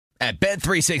At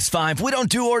Bet365, we don't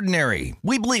do ordinary.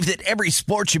 We believe that every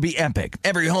sport should be epic.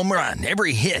 Every home run,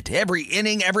 every hit, every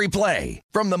inning, every play.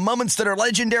 From the moments that are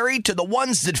legendary to the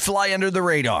ones that fly under the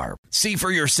radar. See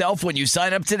for yourself when you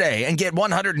sign up today and get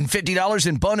 $150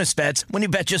 in bonus bets when you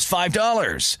bet just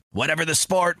 $5. Whatever the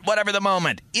sport, whatever the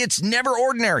moment, it's never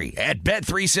ordinary at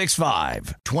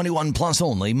Bet365. 21 plus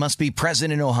only. Must be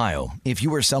present in Ohio. If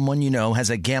you or someone you know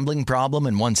has a gambling problem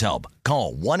and wants help,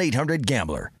 call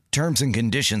 1-800-GAMBLER. Terms and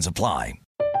conditions apply.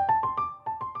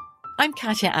 I'm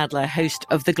Katya Adler, host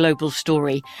of The Global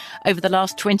Story. Over the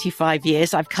last 25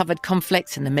 years, I've covered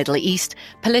conflicts in the Middle East,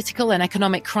 political and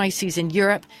economic crises in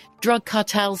Europe, drug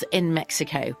cartels in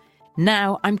Mexico.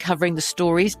 Now I'm covering the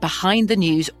stories behind the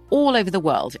news all over the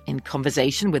world in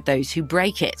conversation with those who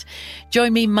break it.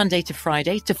 Join me Monday to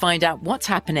Friday to find out what's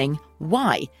happening,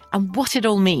 why, and what it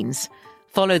all means.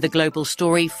 Follow The Global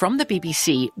Story from the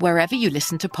BBC wherever you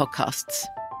listen to podcasts.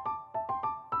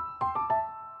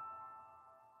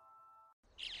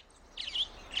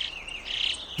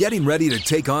 Getting ready to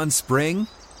take on spring?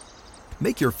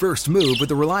 Make your first move with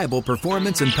the reliable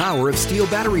performance and power of Steel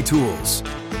battery tools.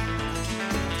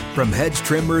 From hedge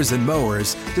trimmers and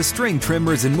mowers to string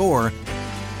trimmers and more,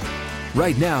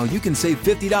 right now you can save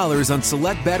 $50 on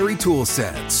select battery tool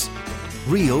sets.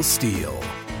 Real Steel.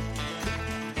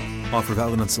 Offer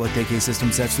valid on select AK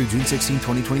system sets through June 16,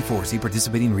 2024. See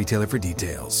participating retailer for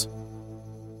details.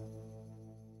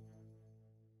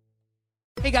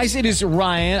 Hey guys, it is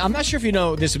Ryan. I'm not sure if you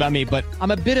know this about me, but I'm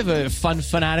a bit of a fun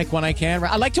fanatic when I can.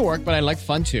 I like to work, but I like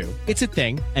fun too. It's a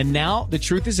thing. And now the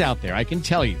truth is out there. I can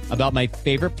tell you about my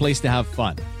favorite place to have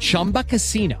fun. Chumba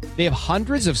Casino. They have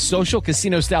hundreds of social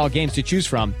casino style games to choose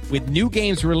from with new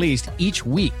games released each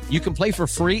week. You can play for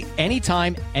free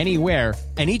anytime, anywhere.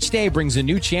 And each day brings a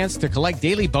new chance to collect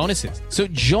daily bonuses. So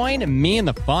join me in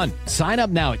the fun. Sign up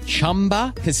now at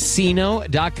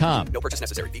ChumbaCasino.com. No purchase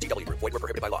necessary. VGW. Void where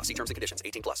prohibited by law. See terms and conditions.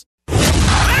 18 plus.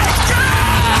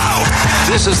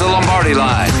 This is the Lombardi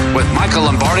Line with Michael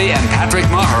Lombardi and Patrick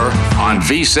Maher on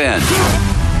VSiN.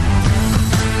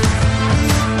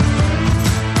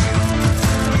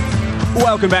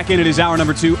 Welcome back in. It is hour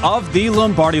number 2 of the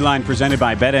Lombardi Line presented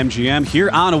by BetMGM. Here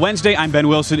on a Wednesday, I'm Ben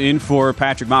Wilson in for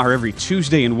Patrick Maher every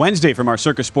Tuesday and Wednesday from our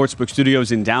Circus Sportsbook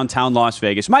studios in downtown Las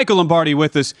Vegas. Michael Lombardi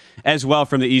with us as well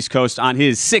from the East Coast on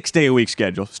his 6-day-a-week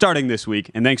schedule starting this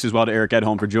week. And thanks as well to Eric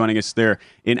Edholm for joining us there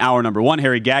in hour number 1.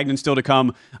 Harry Gagnon still to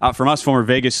come from us, former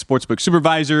Vegas Sportsbook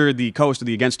supervisor, the co-host of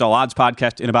the Against All Odds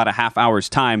podcast in about a half hour's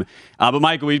time. But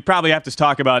Michael, we probably have to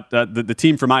talk about the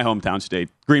team from my hometown state,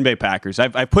 Green Bay Packers.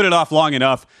 I've put it off long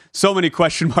enough. So many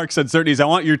question marks, uncertainties. I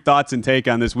want your thoughts and take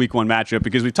on this Week 1 matchup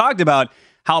because we talked about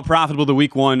how profitable the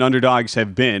Week 1 underdogs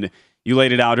have been. You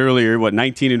laid it out earlier,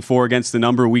 19-4 against the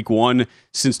number Week 1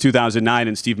 since 2009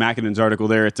 in Steve McKinnon's article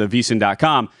there at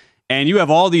VSiN.com. And you have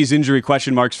all these injury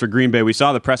question marks for Green Bay. We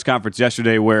saw the press conference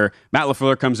yesterday where Matt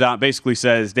LaFleur comes out and basically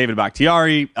says David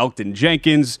Bakhtiari, Elgton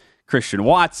Jenkins, Christian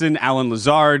Watson, Allen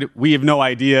Lazard, we have no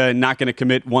idea, not going to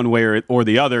commit one way or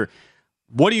the other.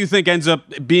 What do you think ends up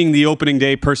being the opening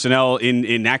day personnel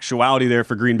in actuality there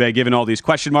for Green Bay, given all these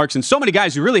question marks and so many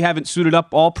guys who really haven't suited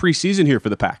up all preseason here for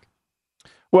the Pack?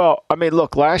 Well, I mean,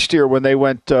 look, last year when they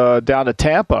went down to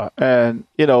Tampa and,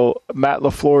 Matt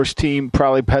LaFleur's team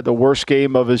probably had the worst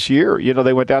game of his year.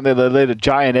 They went down there, they laid a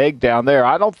giant egg down there.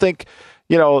 I don't think,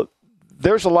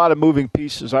 there's a lot of moving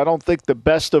pieces. I don't think the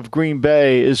best of Green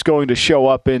Bay is going to show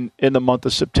up in the month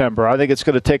of September. I think it's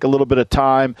going to take a little bit of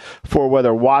time for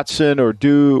whether Watson or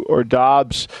Dew or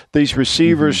Dobbs, these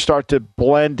receivers start to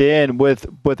blend in with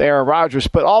Aaron Rodgers.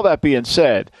 But all that being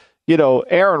said,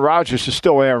 Aaron Rodgers is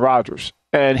still Aaron Rodgers.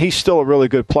 And he's still a really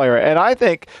good player. And I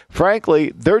think,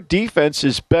 frankly, their defense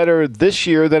is better this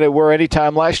year than it were any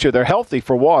time last year. They're healthy,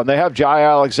 for one. They have Jai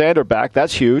Alexander back.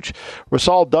 That's huge.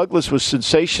 Rasul Douglas was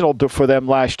sensational for them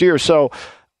last year. So,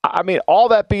 I mean, all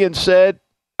that being said,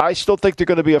 I still think they're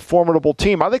going to be a formidable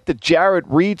team. I think the Jarrett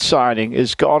Reed signing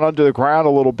has gone under the ground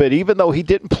a little bit. Even though he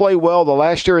didn't play well the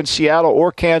last year in Seattle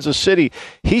or Kansas City,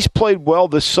 he's played well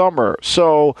this summer.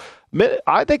 So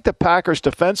I think the Packers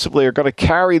defensively are going to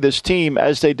carry this team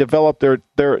as they develop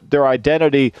their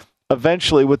identity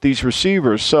eventually with these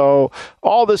receivers. So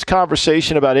all this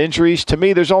conversation about injuries, to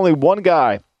me, there's only one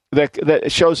guy that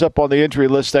shows up on the injury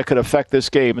list that could affect this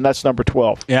game, and that's number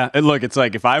 12. Yeah, and look, it's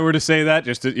like if I were to say that,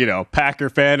 just a Packer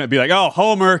fan, I'd be like, oh,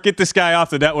 Homer, get this guy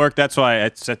off the network. That's why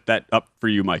I set that up for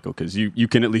you, Michael, because you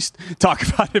can at least talk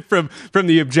about it from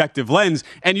the objective lens.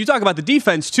 And you talk about the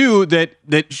defense, too, that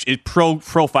it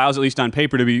profiles, at least on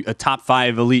paper, to be a top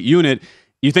 5 elite unit.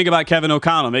 You think about Kevin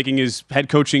O'Connell making his head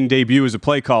coaching debut as a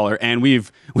play caller, and we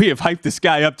have hyped this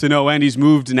guy up to no end. He's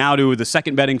moved now to the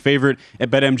second betting favorite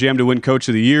at BetMGM to win Coach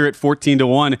of the Year at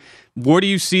 14-1. What do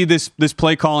you see this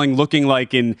play calling looking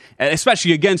like,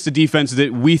 especially against a defense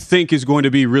that we think is going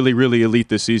to be really, really elite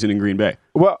this season in Green Bay?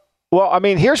 Well, I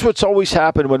mean, here's what's always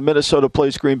happened when Minnesota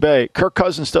plays Green Bay. Kirk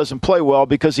Cousins doesn't play well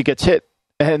because he gets hit,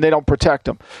 and they don't protect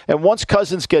him. And once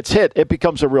Cousins gets hit, it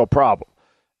becomes a real problem.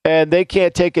 And they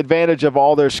can't take advantage of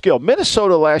all their skill.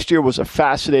 Minnesota last year was a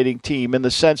fascinating team in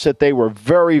the sense that they were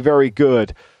very, very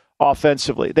good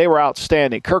offensively. They were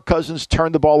outstanding. Kirk Cousins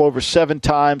turned the ball over 7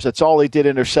 times. That's all he did,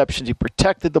 interceptions. He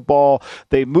protected the ball.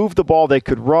 They moved the ball. They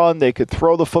could run. They could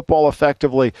throw the football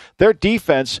effectively. Their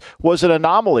defense was an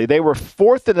anomaly. They were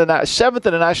 7th in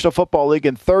the National Football League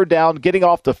in third down, getting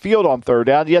off the field on third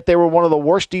down, yet they were one of the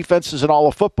worst defenses in all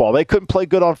of football. They couldn't play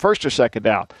good on first or second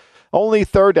down. Only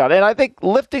third down. And I think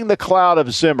lifting the cloud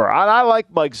of Zimmer. I like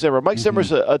Mike Zimmer. Mike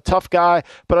Zimmer's a tough guy,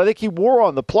 but I think he wore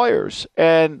on the players,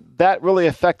 and that really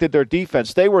affected their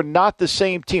defense. They were not the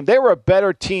same team. They were a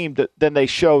better team than they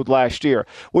showed last year,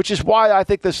 which is why I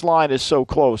think this line is so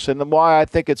close and why I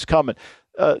think it's coming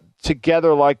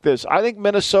together like this. I think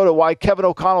Minnesota, why Kevin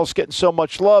O'Connell's getting so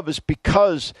much love is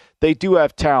because they do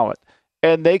have talent.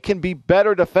 And they can be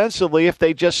better defensively if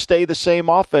they just stay the same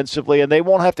offensively, and they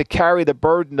won't have to carry the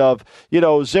burden of,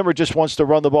 Zimmer just wants to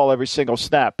run the ball every single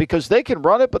snap, because they can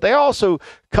run it, but they also,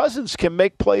 Cousins can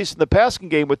make plays in the passing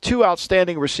game with 2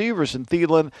 outstanding receivers in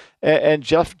Thielen and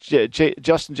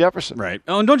Justin Jefferson. Right.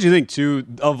 Oh, and don't you think, too,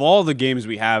 of all the games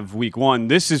we have week 1,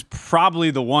 this is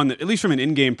probably the one that, at least from an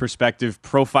in-game perspective,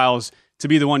 profiles to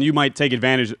be the one you might take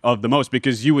advantage of the most,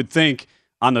 because you would think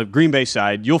on the Green Bay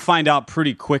side, you'll find out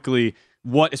pretty quickly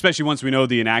especially once we know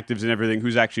the inactives and everything,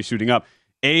 who's actually suiting up.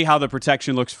 A, how the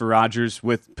protection looks for Rodgers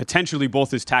with potentially both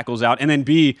his tackles out, and then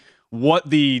B, what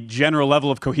the general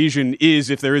level of cohesion is,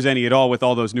 if there is any at all, with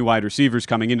all those new wide receivers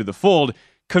coming into the fold.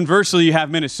 Conversely, you have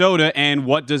Minnesota, and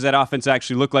what does that offense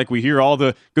actually look like? We hear all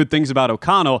the good things about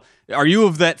O'Connell. Are you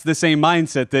of the same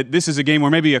mindset that this is a game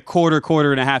where maybe a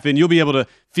quarter and a half in, you'll be able to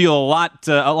feel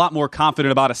a lot more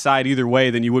confident about a side either way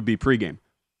than you would be pregame?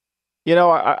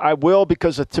 I will,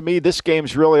 because to me, this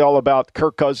game's really all about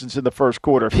Kirk Cousins in the first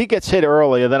quarter. If he gets hit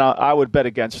early, then I would bet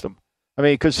against him. I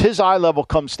mean, because his eye level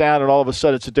comes down, and all of a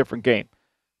sudden it's a different game.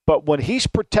 But when he's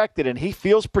protected and he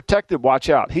feels protected, watch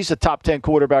out. He's a top 10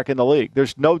 quarterback in the league.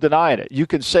 There's no denying it. You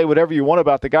can say whatever you want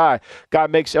about the guy. Guy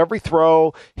makes every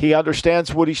throw. He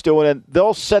understands what he's doing, and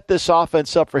they'll set this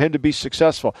offense up for him to be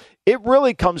successful. It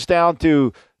really comes down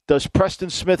to, does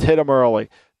Preston Smith hit him early?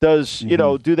 Does,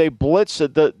 do they blitz?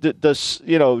 Does,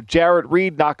 Jarrett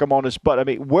Reed knock him on his butt? I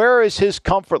mean, where is his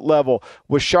comfort level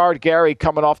with Shard Gary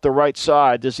coming off the right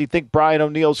side? Does he think Brian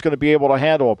O'Neill's going to be able to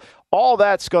handle him? All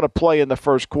that's going to play in the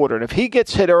first quarter. And if he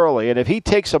gets hit early and if he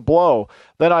takes a blow,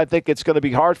 then I think it's going to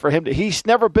be hard for him. He's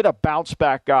never been a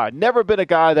bounce-back guy, never been a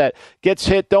guy that gets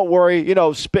hit, don't worry,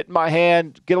 spit in my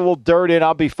hand, get a little dirt in,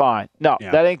 I'll be fine. No,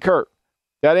 That ain't Kurt.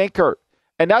 That ain't Kurt.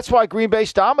 And that's why Green Bay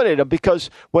dominated them,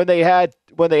 because when they had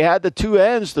the 2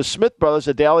 ends, the Smith brothers,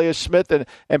 Adalius Smith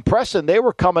and Preston, they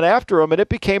were coming after him, and it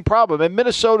became a problem. And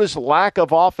Minnesota's lack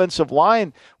of offensive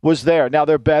line was there. Now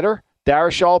they're better.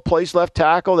 Darrisaw plays left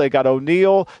tackle. They got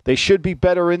O'Neal. They should be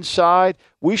better inside.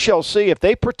 We shall see. If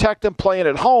they protect them playing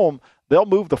at home, they'll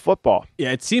move the football.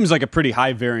 Yeah, it seems like a pretty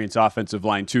high-variance offensive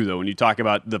line, too, though, when you talk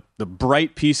about the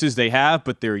bright pieces they have,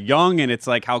 but they're young, and it's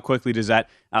like, how quickly does that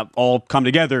all come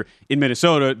together? In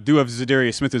Minnesota, do have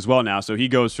Zadarius Smith as well now, so he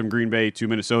goes from Green Bay to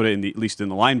Minnesota, at least in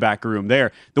the linebacker room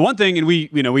there. The one thing, and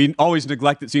we always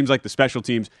neglect, it seems like, the special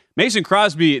teams. Mason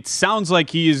Crosby, it sounds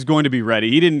like he is going to be ready.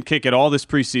 He didn't kick it all this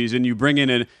preseason. You bring in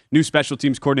a new special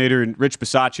teams coordinator, and Rich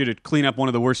Bisaccia, to clean up one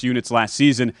of the worst units last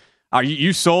season. Are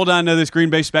you sold on this Green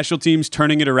Bay special teams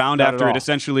turning it around after it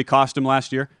essentially cost him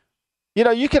last year?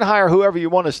 You can hire whoever you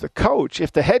want as the coach.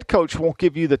 If the head coach won't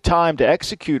give you the time to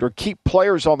execute or keep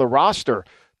players on the roster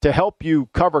to help you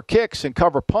cover kicks and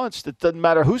cover punts, it doesn't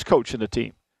matter who's coaching the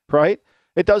team, right?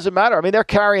 It doesn't matter. I mean, they're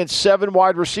carrying 7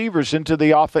 wide receivers into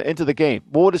the game.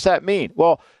 Well, what does that mean?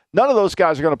 Well, none of those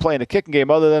guys are going to play in the kicking game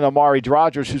other than Amari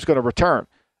Rodgers, who's going to return.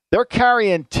 They're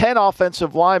carrying 10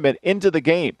 offensive linemen into the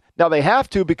game. Now, they have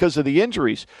to because of the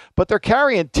injuries, but they're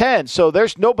carrying 10, so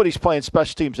nobody's playing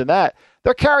special teams in that.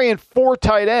 They're carrying 4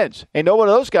 tight ends, and no one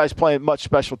of those guys playing much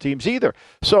special teams either.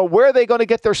 So where are they going to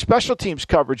get their special teams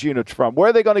coverage units from? Where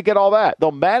are they going to get all that?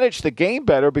 They'll manage the game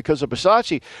better because of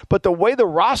Bisaccia, but the way the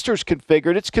roster's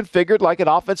configured, it's configured like an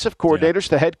offensive coordinator's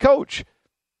the head coach,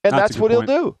 and that's what he'll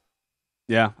do.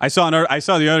 Yeah, I saw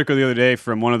the article the other day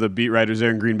from one of the beat writers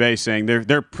there in Green Bay saying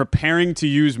they're preparing to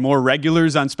use more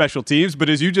regulars on special teams, but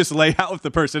as you just lay out with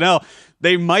the personnel,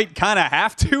 they might kind of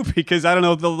have to, because I don't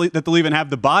know that they'll even have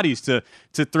the bodies to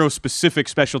throw specific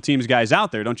special teams guys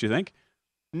out there, don't you think?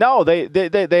 No,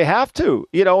 they have to,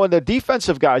 and the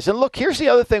defensive guys. And look, here's the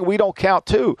other thing we don't count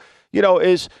too,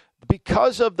 is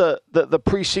because of the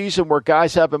preseason where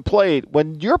guys haven't played,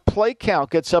 when your play count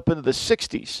gets up into the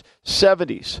 60s,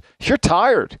 70s, you're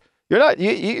tired. You're not.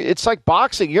 It's like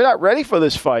boxing. You're not ready for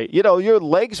this fight. Your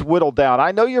legs whittle down.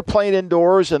 I know you're playing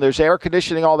indoors and there's air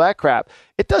conditioning, all that crap.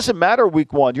 It doesn't matter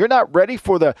week one. You're not ready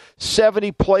for the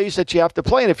 70 plays that you have to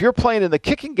play. And if you're playing in the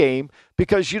kicking game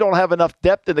because you don't have enough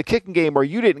depth in the kicking game, or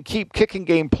you didn't keep kicking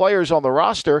game players on the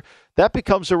roster, that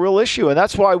becomes a real issue. And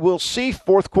that's why we'll see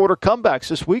fourth quarter comebacks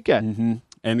this weekend. Mm-hmm.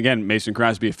 And again, Mason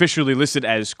Crosby officially listed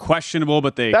as questionable,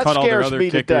 but they cut all their other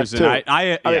kickers. And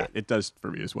it does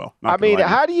for me as well. How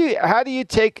do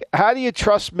you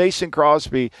trust Mason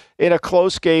Crosby in a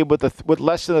close game with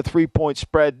less than a 3-point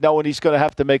spread, knowing he's going to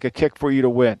have to make a kick for you to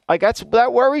win?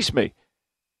 That worries me.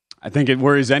 I think it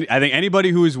worries. I think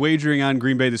anybody who is wagering on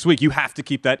Green Bay this week, you have to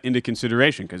keep that into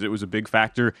consideration, because it was a big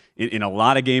factor in a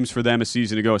lot of games for them a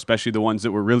season ago, especially the ones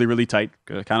that were really, really tight,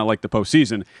 kind of like the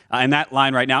postseason. And that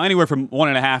line right now, anywhere from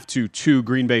 1.5 to 2,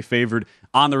 Green Bay favored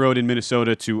on the road in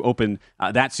Minnesota to open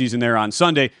that season there on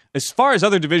Sunday. As far as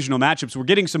other divisional matchups, we're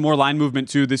getting some more line movement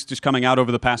too. This just coming out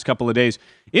over the past couple of days.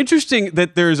 Interesting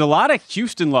that there's a lot of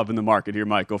Houston love in the market here,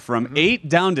 Michael, from 8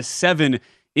 down to 7.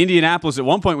 Indianapolis at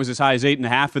one point was as high as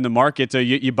 8.5 in the market.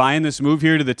 You buying this move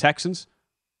here to the Texans?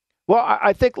 Well,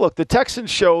 I think, look, the Texans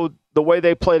showed the way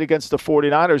they played against the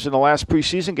 49ers in the last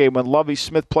preseason game when Lovie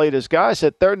Smith played his guys,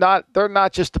 that they're not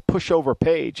just a pushover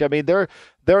page. I mean, they're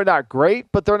not great,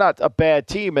 but they're not a bad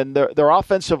team, and their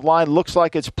offensive line looks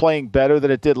like it's playing better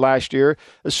than it did last year,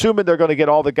 assuming they're going to get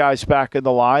all the guys back in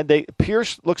the line.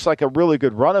 Pierce looks like a really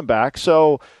good running back,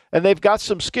 and they've got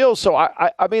some skills. So,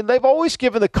 I mean, they've always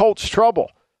given the Colts trouble.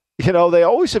 They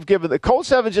always have given. The Colts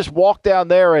haven't just walked down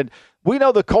there, and we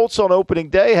know the Colts on opening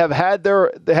day have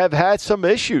had some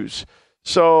issues.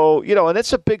 So, and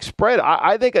it's a big spread.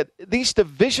 I think these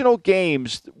divisional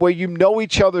games where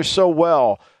each other so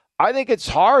well, I think it's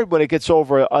hard when it gets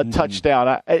over a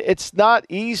touchdown. It's not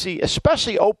easy,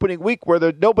 especially opening week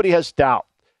where nobody has doubt.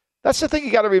 That's the thing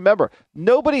you got to remember.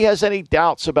 Nobody has any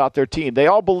doubts about their team. They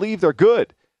all believe they're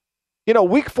good.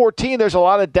 Week 14, there's a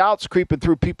lot of doubts creeping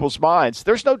through people's minds.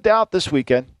 There's no doubt this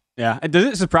weekend. Yeah. And does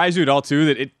it surprise you at all, too,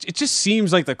 that it just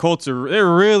seems like the Colts they're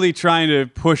really trying to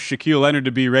push Shaquille Leonard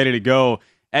to be ready to go,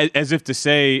 as if to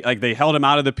say, like, they held him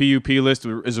out of the PUP list.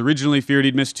 It was originally feared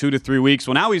he'd miss 2 to 3 weeks.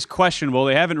 Well, now he's questionable.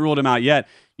 They haven't ruled him out yet.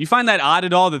 You find that odd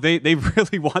at all that they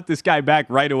really want this guy back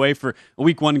right away for a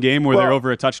week 1 game where they're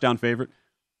over a touchdown favorite?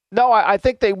 No, I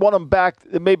think they want him back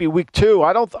maybe week 2.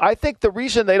 I think the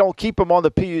reason they don't keep him on the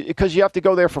PU because you have to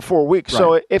go there for 4 weeks. Right.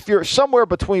 So if you're somewhere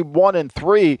between 1 and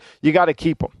 3, you got to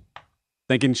keep him.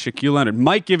 Thinking Shaquille Leonard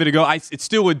might give it a go. It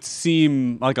still would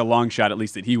seem like a long shot, at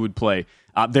least, that he would play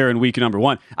there in week number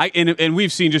 1. And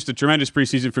we've seen just a tremendous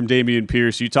preseason from Dameon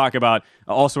Pierce. You talk about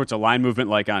all sorts of line movement,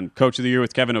 like on Coach of the Year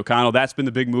with Kevin O'Connell. That's been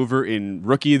the big mover in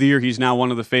Rookie of the Year. He's now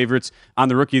one of the favorites on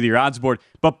the Rookie of the Year odds board.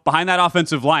 But behind that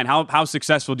offensive line, how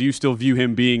successful do you still view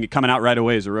him being coming out right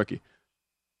away as a rookie?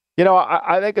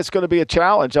 I think it's going to be a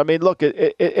challenge. I mean, look,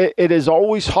 it is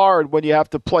always hard when you have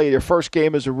to play your first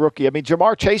game as a rookie. I mean,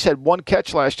 Jamar Chase had 1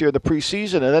 catch last year in the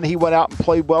preseason, and then he went out and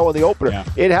played well in the opener. Yeah.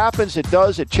 It happens, it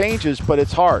does, it changes, but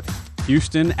it's hard.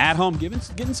 Houston at home,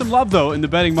 getting some love, though, in the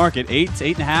betting market. 8 to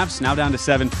 8.5, now down to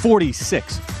 7.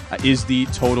 46 is the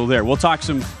total there. We'll talk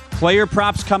some player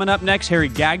props coming up next. Harry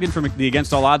Gagnon from the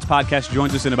Against All Odds podcast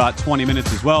joins us in about 20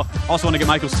 minutes as well. Also want to get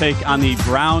Michael's take on the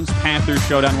Browns-Panthers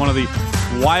showdown, one of the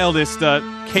wildest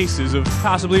cases of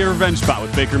possibly a revenge spot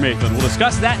with Baker Mayfield. We'll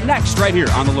discuss that next right here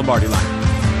on the Lombardi Line.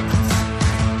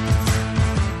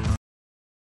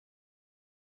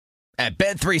 At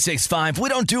Bet365, we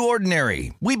don't do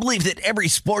ordinary. We believe that every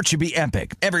sport should be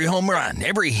epic. Every home run,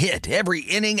 every hit, every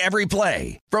inning, every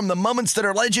play. From the moments that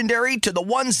are legendary to the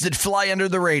ones that fly under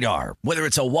the radar. Whether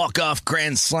it's a walk-off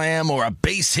grand slam or a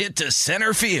base hit to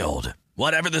center field.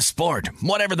 Whatever the sport,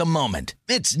 whatever the moment.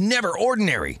 It's never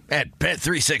ordinary at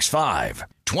Bet365.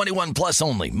 21 plus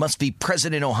only. Must be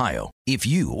present in Ohio. If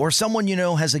you or someone you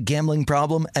know has a gambling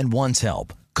problem and wants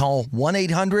help, call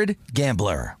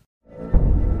 1-800-GAMBLER.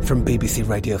 From BBC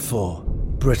Radio 4,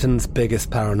 Britain's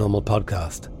biggest paranormal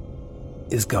podcast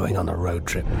is going on a road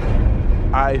trip.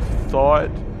 I thought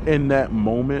in that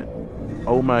moment,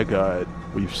 oh my God,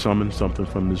 we've summoned something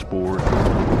from this board.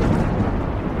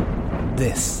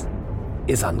 This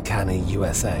is Uncanny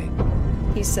USA.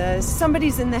 He says,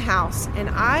 somebody's in the house, and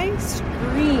I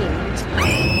screamed.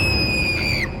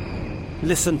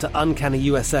 Listen to Uncanny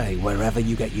USA wherever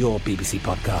you get your BBC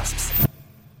podcasts,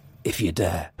 if you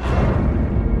dare.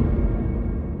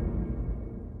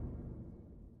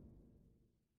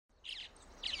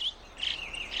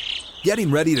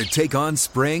 Getting ready to take on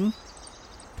spring?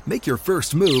 Make your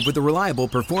first move with the reliable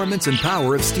performance and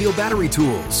power of Steel battery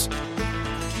tools.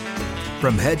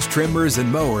 From hedge trimmers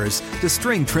and mowers to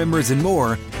string trimmers and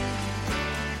more,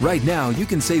 right now you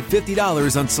can save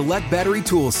 $50 on select battery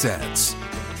tool sets.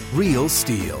 Real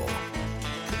Steel.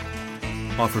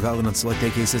 Offer valid on select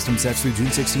AK system sets through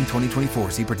June 16, 2024.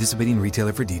 See participating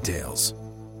retailer for details.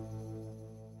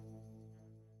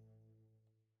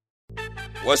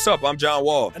 What's up? I'm John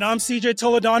Wall. And I'm CJ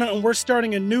Toledano, and we're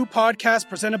starting a new podcast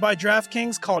presented by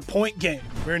DraftKings called Point Game.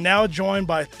 We're now joined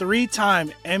by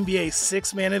three-time NBA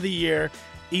Sixth Man of the Year,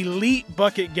 elite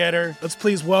bucket getter. Let's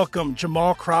please welcome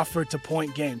Jamal Crawford to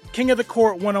Point Game. King of the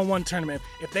Court one-on-one tournament.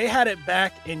 If they had it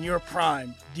back in your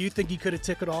prime, do you think you could have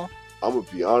took it all? I'm going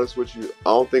to be honest with you. I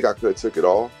don't think I could have took it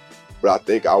all, but I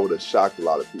think I would have shocked a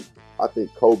lot of people. I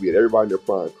think Kobe and everybody in their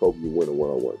prime, Kobe would win a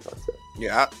one-on-one contest.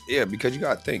 Yeah, because you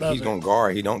got to think. He's going to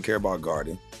guard. He don't care about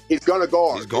guarding. He's going to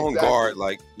guard. He's going to guard.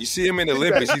 Like, you see him in the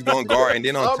Olympics, he's going to guard. And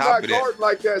then on top of that. I'm not guarding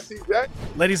like that, CJ.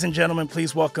 Ladies and gentlemen,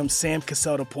 please welcome Sam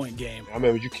Cassell to Point Game. I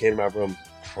remember you came out from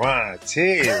prime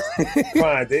 10.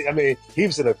 I mean, he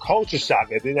was in a culture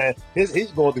shock. And then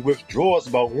he's going through withdrawals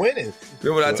about winning.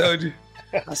 Remember what I told you?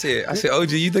 I said,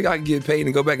 OG, you think I can get paid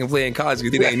and go back and play in college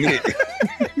because it ain't it?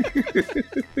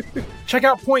 Check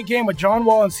out Point Game with John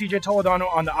Wall and CJ Toledano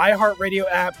on the iHeartRadio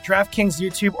app, DraftKings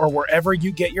YouTube, or wherever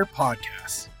you get your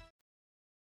podcasts.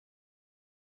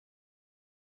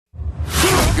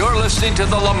 You're listening to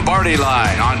The Lombardi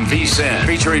Line on VSiN,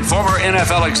 featuring former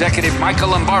NFL executive Michael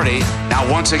Lombardi. Now,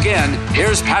 once again,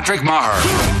 here's Patrick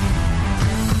Maher.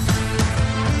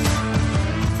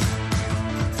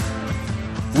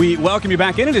 We welcome you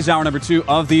back in. It is hour number 2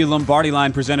 of the Lombardi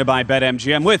Line presented by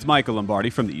BetMGM with Michael Lombardi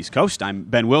from the East Coast. I'm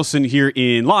Ben Wilson here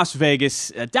in Las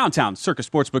Vegas, downtown Circus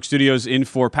Sportsbook Studios in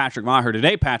for Patrick Maher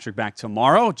today. Patrick back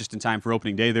tomorrow, just in time for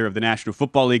opening day there of the National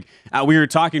Football League. We were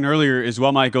talking earlier as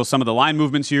well, Michael, some of the line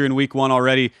movements here in week 1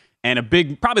 already. And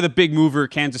probably the big mover,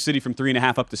 Kansas City from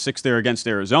 3.5 up to 6 there against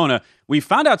Arizona. We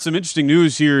found out some interesting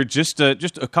news here just a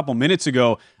couple minutes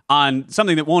ago on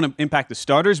something that won't impact the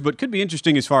starters, but could be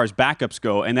interesting as far as backups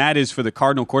go, and that is for the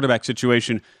Cardinal quarterback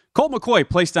situation. Colt McCoy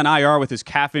placed on IR with his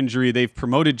calf injury. They've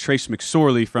promoted Trace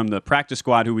McSorley from the practice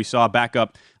squad, who we saw back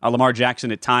up Lamar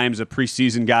Jackson at times, a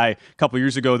preseason guy a couple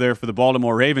years ago there for the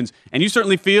Baltimore Ravens. And you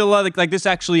certainly feel like this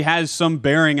actually has some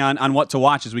bearing on what to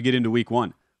watch as we get into week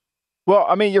 1. Well,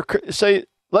 I mean,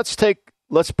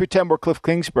 let's pretend we're Cliff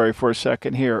Kingsbury for a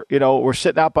second here. You know, we're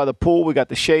sitting out by the pool, we got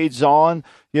the shades on,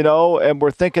 you know, and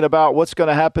we're thinking about what's going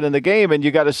to happen in the game. And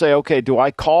you got to say, okay, do I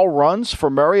call runs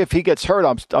for Murray? If he gets hurt,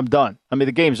 I'm done. I mean,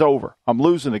 the game's over. I'm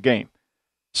losing the game.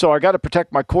 So I got to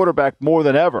protect my quarterback more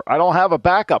than ever. I don't have a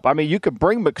backup. I mean, you could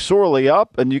bring McSorley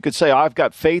up and you could say, I've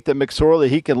got faith in McSorley.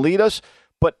 He can lead us.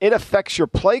 But it affects your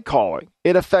play calling.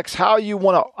 It affects how you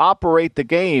want to operate the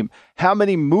game. How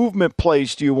many movement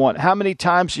plays do you want? How many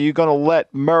times are you going to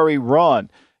let Murray run?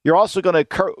 You're also going to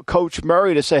coach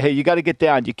Murray to say, hey, you got to get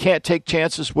down. You can't take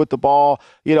chances with the ball.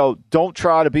 You know, don't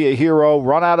try to be a hero.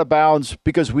 Run out of bounds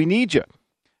because we need you.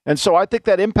 And so I think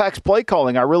that impacts play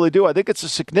calling. I really do. I think it's a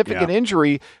significant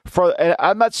injury. And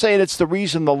I'm not saying it's the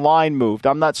reason the line moved.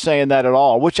 I'm not saying that at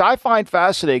all, which I find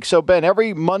fascinating. So, Ben,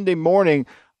 every Monday morning,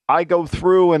 I go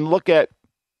through and look at,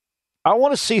 I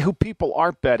want to see who people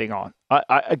aren't betting on.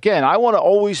 I want to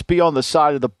always be on the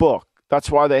side of the book.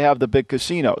 That's why they have the big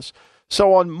casinos.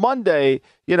 So on Monday,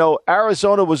 you know,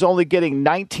 Arizona was only getting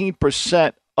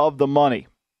 19% of the money.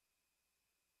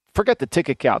 Forget the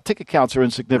ticket count. Ticket counts are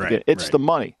insignificant. It's the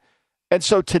money. And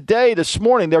so this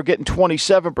morning, they're getting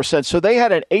 27%. So they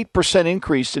had an 8%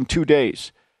 increase in 2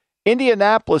 days.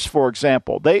 Indianapolis, for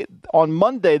example, on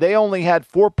Monday, they only had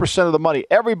 4% of the money.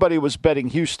 Everybody was betting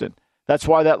Houston. That's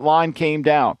why that line came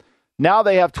down. Now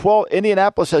they have 12.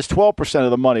 Indianapolis has 12% of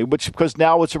the money, because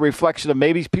now it's a reflection of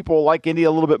maybe people like Indy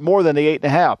a little bit more than the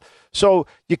 8.5. So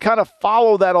you kind of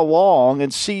follow that along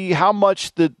and see how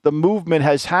much the movement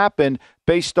has happened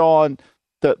based on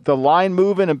the line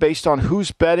moving and based on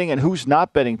who's betting and who's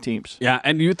not betting teams. Yeah,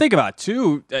 and you think about,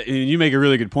 too, you make a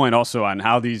really good point also on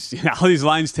how these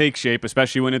lines take shape,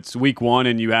 especially when it's week 1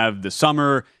 and you have the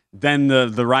summer, then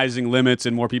the rising limits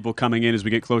and more people coming in as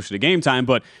we get closer to game time.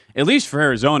 But at least for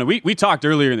Arizona, we talked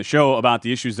earlier in the show about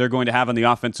the issues they're going to have on the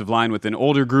offensive line with an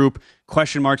older group,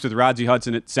 question marks with Rodney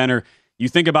Hudson at center. You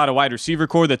think about a wide receiver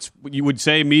core that's, you would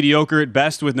say, mediocre at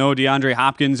best with no DeAndre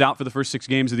Hopkins out for the first 6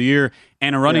 games of the year,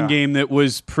 and a running game that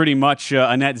was pretty much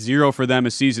a net zero for them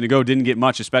a season ago. Didn't get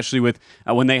much, especially with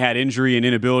when they had injury and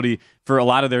inability for a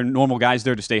lot of their normal guys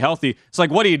there to stay healthy. It's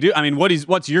like, what do you do? I mean,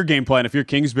 what's your game plan if you're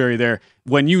Kingsbury there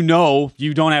when you know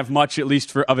you don't have much, at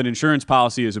least of an insurance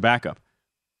policy as a backup?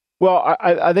 Well,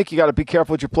 I think you got to be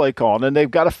careful with your play calling, and they've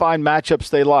got to find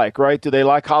matchups they like, right? Do they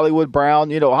like Hollywood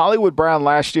Brown? Hollywood Brown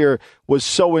last year was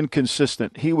so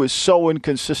inconsistent. He was so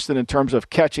inconsistent in terms of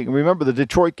catching. Remember the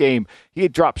Detroit game,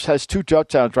 has 2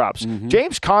 touchdown drops. Mm-hmm.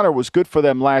 James Conner was good for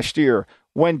them last year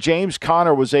when James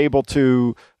Conner was able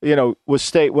to,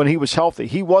 when he was healthy.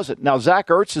 He wasn't. Now, Zach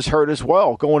Ertz is hurt as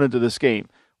well going into this game.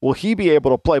 Will he be able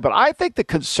to play? But I think the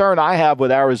concern I have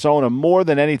with Arizona more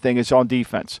than anything is on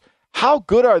defense. How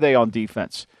good are they on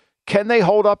defense? Can they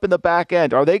hold up in the back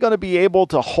end? Are they going to be able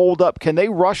to hold up? Can they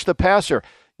rush the passer?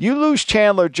 You lose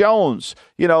Chandler Jones.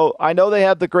 I know they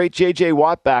have the great J.J.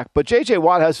 Watt back, but J.J.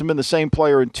 Watt hasn't been the same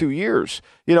player in 2 years.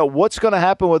 What's going to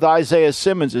happen with Isaiah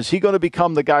Simmons? Is he going to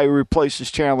become the guy who replaces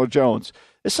Chandler Jones?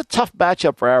 It's a tough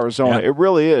matchup for Arizona. Yeah. It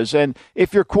really is. And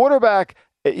if your quarterback,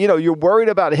 you're worried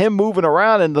about him moving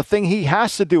around, and the thing he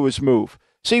has to do is move.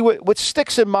 See, what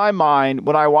sticks in my mind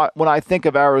when I think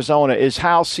of Arizona is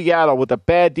how Seattle, with a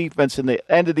bad defense in the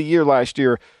end of the year last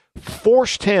year,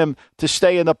 forced him to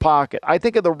stay in the pocket. I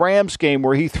think of the Rams game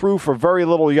where he threw for very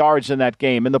little yards in that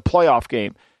game, in the playoff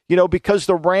game, because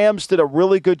the Rams did a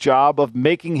really good job of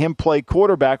making him play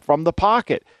quarterback from the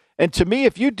pocket. And to me,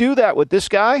 if you do that with this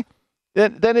guy,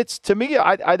 then it's, to me,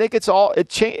 I think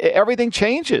everything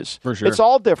changes. For sure. It's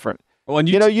all different. Well, and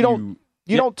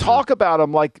you don't talk about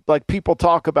him like people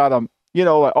talk about him,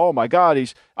 like, oh, my God,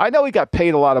 I know he got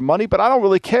paid a lot of money, but I don't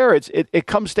really care. It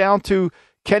comes down to,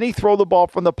 can he throw the ball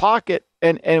from the pocket,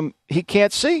 and he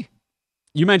can't see.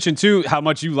 You mentioned, too, how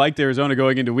much you liked Arizona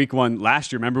going into week 1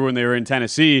 last year. Remember when they were in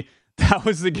Tennessee? That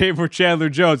was the game where Chandler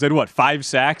Jones had, 5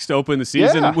 sacks to open the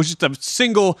season? Yeah. It was just a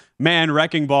single-man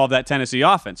wrecking ball of that Tennessee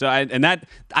offense. So I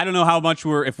don't know how much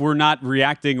if we're not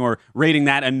reacting or rating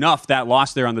that enough, that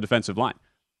loss there on the defensive line.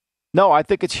 No, I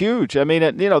think it's huge. I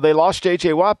mean, they lost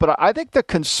J.J. Watt, but I think the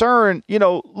concern,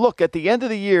 look, at the end of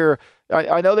the year,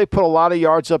 I know they put a lot of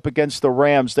yards up against the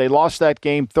Rams. They lost that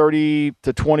game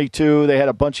 30-22. They had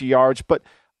a bunch of yards. But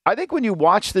I think when you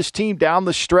watch this team down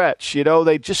the stretch,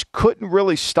 they just couldn't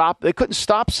really stop. They couldn't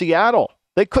stop Seattle.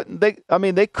 They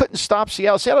couldn't stop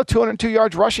Seattle. Seattle had 202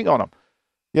 yards rushing on them.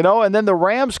 And then the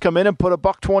Rams come in and put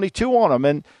 $122 on them.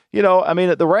 And,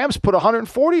 the Rams put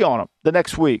 140 on them the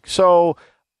next week. So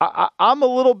I'm a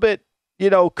little bit,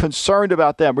 concerned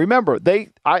about them. Remember,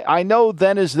 I know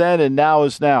then is then and now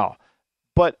is now.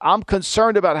 But I'm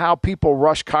concerned about how people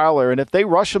rush Kyler. And if they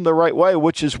rush him the right way,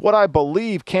 which is what I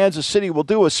believe Kansas City will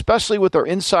do, especially with their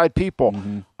inside people,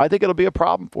 I think it'll be a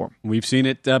problem for them. We've seen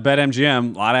it,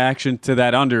 BetMGM, a lot of action to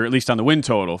that under, at least on the win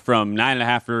total, from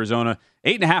 9.5 for Arizona,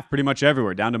 8.5 pretty much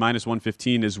everywhere, down to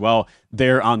 -115 as well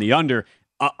there on the under.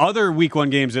 Other week 1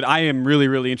 games that I am really,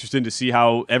 really interested to see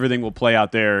how everything will play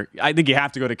out there. I think you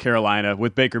have to go to Carolina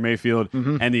with Baker Mayfield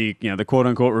and the quote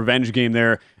unquote revenge game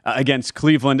there against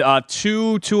Cleveland.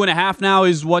 2.5 now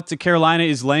is what Carolina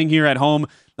is laying here at home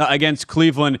against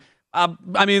Cleveland.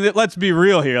 Let's be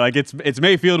real here. Like it's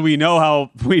Mayfield. We know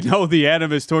the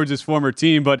animus towards his former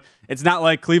team, but it's not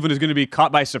like Cleveland is going to be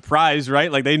caught by surprise,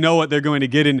 right? Like they know what they're going to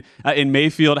get in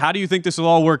Mayfield. How do you think this will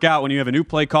all work out when you have a new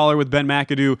play caller with Ben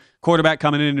McAdoo, quarterback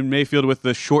coming in Mayfield with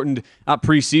the shortened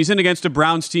preseason against a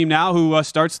Browns team now who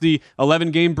starts the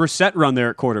 11-game Brissett run there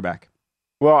at quarterback?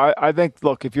 Well, I think,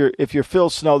 look, if you're Phil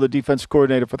Snow, the defensive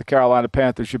coordinator for the Carolina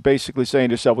Panthers, you're basically saying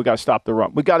to yourself, we got to stop the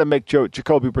run. We got to make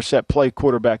Jacoby Brissett play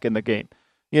quarterback in the game.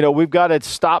 We've got to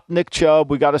stop Nick Chubb.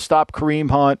 We got to stop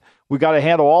Kareem Hunt. We got to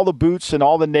handle all the boots and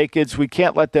all the nakeds. We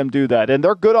can't let them do that. And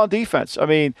they're good on defense. I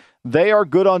mean, they are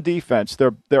good on defense.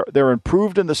 They're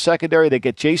improved in the secondary. They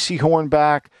get J.C. Horn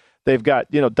back. They've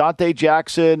got, Dante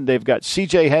Jackson. They've got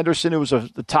C.J. Henderson, who was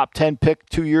the top 10 pick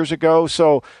 2 years ago.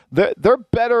 So they're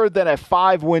better than a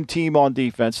 5-win team on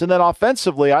defense. And then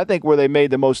offensively, I think where they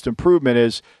made the most improvement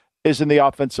is in the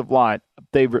offensive line.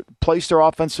 They've replaced their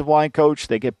offensive line coach.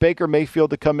 They get Baker Mayfield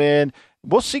to come in.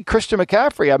 We'll see Christian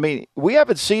McCaffrey. I mean, we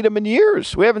haven't seen him in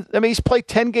years. He's played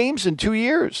 10 games in 2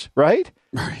 years, right?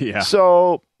 Yeah.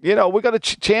 So, we got a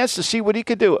chance to see what he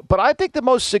could do. But I think the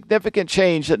most significant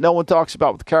change that no one talks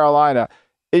about with Carolina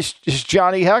is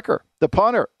Johnny Hekker, the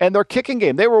punter, and their kicking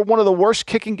game. They were one of the worst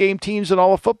kicking game teams in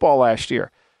all of football last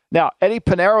year. Now, Eddie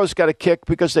Pinero's got a kick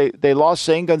because they lost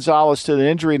Zane Gonzalez to an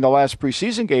injury in the last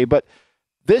preseason game, but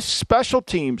this special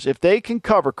teams, if they can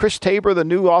cover, Chris Tabor, the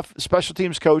new special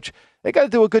teams coach, they got to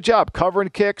do a good job covering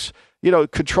kicks,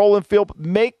 controlling field,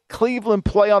 make Cleveland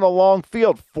play on a long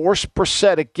field, force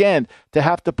Brissett again to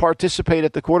have to participate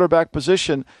at the quarterback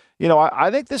position. I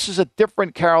think this is a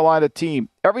different Carolina team.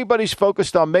 Everybody's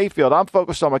focused on Mayfield. I'm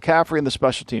focused on McCaffrey and the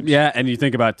special teams. Yeah, and you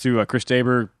think about, too, Chris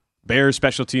Tabor, Bears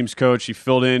special teams coach. He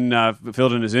filled in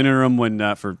his interim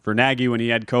when for Nagy when he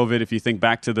had COVID. If you think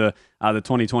back to the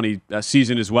 2020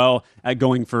 season as well,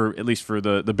 going for at least for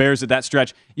the Bears at that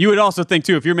stretch, you would also think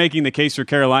too if you're making the case for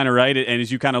Carolina, right? And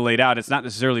as you kind of laid out, it's not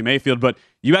necessarily Mayfield, but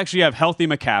you actually have healthy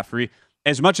McCaffrey.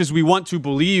 As much as we want to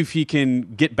believe he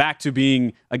can get back to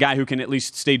being a guy who can at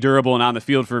least stay durable and on the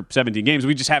field for 17 games,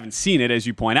 we just haven't seen it, as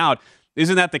you point out.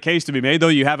 Isn't that the case to be made, though?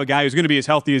 You have a guy who's going to be as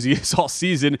healthy as he is all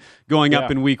season going up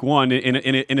in week one in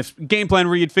a game plan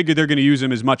where you'd figure they're going to use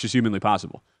him as much as humanly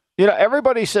possible.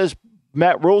 Everybody says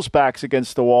Matt Rule's back's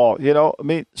against the wall.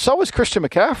 So is Christian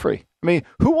McCaffrey.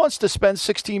 Who wants to spend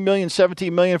 $16 million,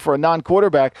 $17 million for a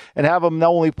non-quarterback and have him not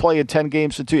only play in 10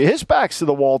 games in 2? His back's to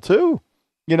the wall, too.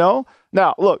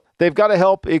 Now, look, they've got to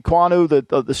help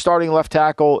Ikwonu, the starting left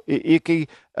tackle, Iki,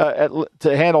 to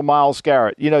handle Myles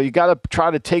Garrett. You got to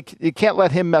try to you can't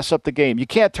let him mess up the game. You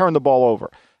can't turn the ball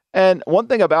over. And one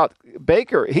thing about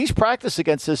Baker, he's practiced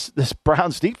against this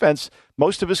Browns defense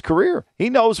most of his career. He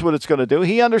knows what it's going to do.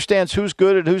 He understands who's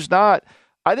good and who's not.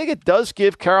 I think it does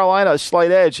give Carolina a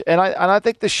slight edge. And I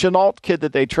think the Chenault kid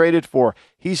that they traded for,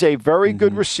 he's a very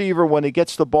good receiver when he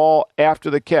gets the ball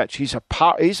after the catch. He's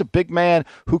a big man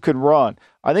who can run.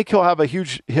 I think he'll have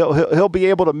he'll be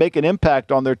able to make an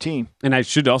impact on their team. And I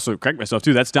should also correct myself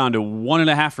too. That's down to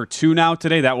 1.5 or 2 now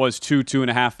today. That was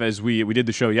 2.5 as we did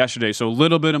the show yesterday. So a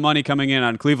little bit of money coming in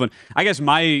on Cleveland. I guess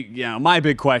my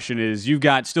big question is you've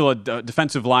got still a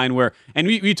defensive line where, and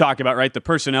we talk about, right, the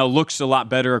personnel looks a lot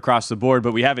better across the board,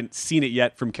 but we haven't seen it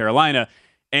yet from Carolina.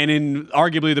 And in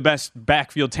arguably the best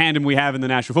backfield tandem we have in the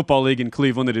National Football League in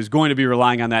Cleveland that is going to be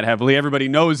relying on that heavily. Everybody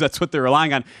knows that's what they're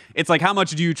relying on. It's like, how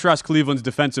much do you trust Cleveland's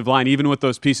defensive line, even with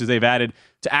those pieces they've added,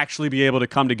 to actually be able to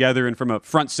come together and from a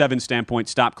front seven standpoint,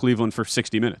 stop Cleveland for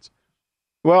 60 minutes?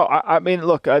 Well,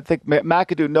 look, I think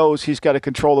McAdoo knows he's got to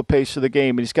control the pace of the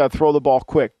game, and he's got to throw the ball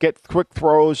quick, get quick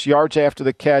throws, yards after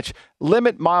the catch,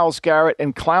 limit Myles Garrett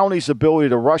and Clowney's ability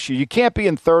to rush you. You can't be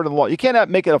in third and long. You can't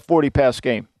make it a 40-pass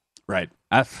game. Right.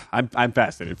 I'm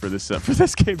fascinated for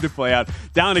this game to play out.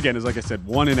 Down again is, like I said,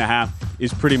 1.5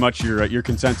 is pretty much your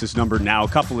consensus number now. A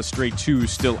couple of straight 2s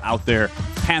still out there.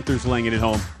 Panthers laying it at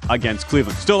home against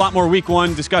Cleveland. Still a lot more week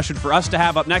 1 discussion for us to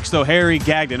have. Up next, though, Harry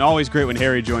Gagnon. Always great when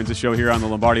Harry joins the show here on the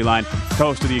Lombardi Line.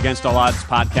 Co-host of the Against All Odds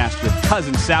podcast with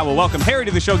Cousin Sal. We'll welcome Harry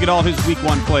to the show. Get all his week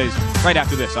 1 plays right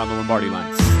after this on the Lombardi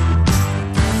Line.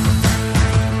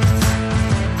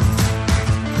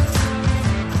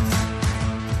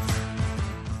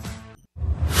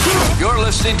 You're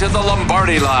listening to the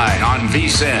Lombardi Line on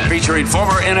VSiN, featuring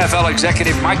former NFL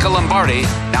executive Michael Lombardi.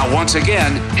 Now, once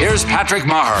again, here's Patrick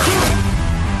Maher.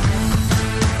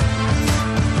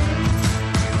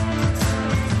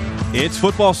 It's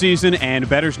football season, and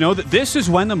bettors know that this is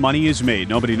when the money is made.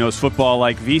 Nobody knows football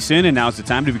like VSiN, and now's the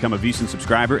time to become a VSiN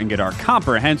subscriber and get our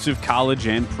comprehensive college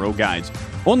and pro guides.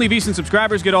 Only VSiN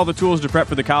subscribers get all the tools to prep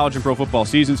for the college and pro football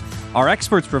seasons. Our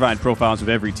experts provide profiles of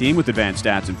every team with advanced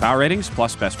stats and power ratings,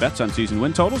 plus best bets on season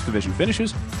win totals, division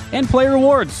finishes, and player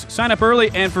rewards. Sign up early,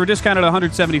 and for a discount at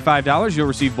 $175, you'll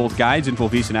receive both guides and full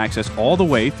VSiN access all the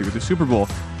way through the Super Bowl.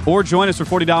 Or join us for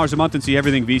 $40 a month and see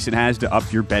everything VSiN has to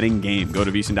up your betting game. Go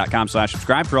to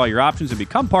VSiN.com/subscribe for all your options and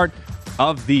become part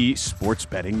of the Sports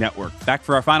Betting Network. Back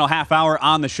for our final half hour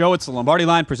on the show. It's the Lombardi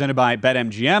Line presented by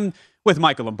BetMGM. With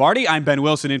Michael Lombardi, I'm Ben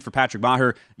Wilson in for Patrick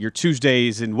Maher. Your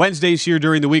Tuesdays and Wednesdays here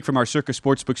during the week from our Circus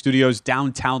Sportsbook Studios,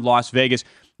 downtown Las Vegas.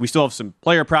 We still have some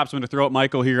player props I'm going to throw at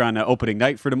Michael here on opening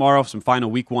night for tomorrow. Some final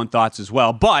week 1 thoughts as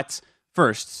well. But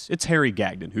first, it's Harry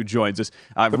Gagnon who joins us.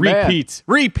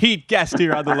 Repeat guest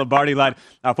here on the Lombardi Line.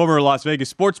 Former Las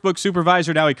Vegas Sportsbook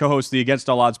supervisor. Now he co-hosts the Against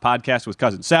All Odds podcast with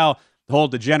Cousin Sal. The whole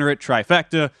degenerate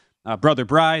trifecta. Brother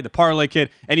Bry, the parlay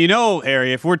kid. And you know,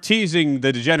 Harry, if we're teasing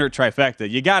the degenerate trifecta,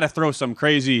 you got to throw some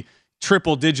crazy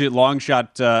triple-digit long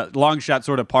shot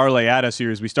sort of parlay at us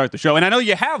here as we start the show. And I know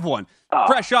you have one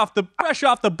fresh off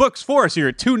the books for us here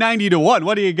at 290 to 1.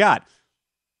 What do you got?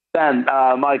 Ben,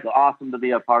 Michael, awesome to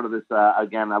be a part of this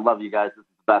again. I love you guys. This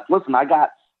is the best. Listen, I got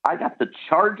the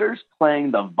Chargers playing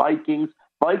the Vikings.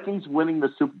 Vikings winning the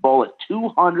Super Bowl at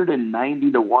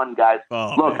 290 to 1, guys.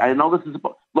 Oh, look, man. I know this is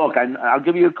I'll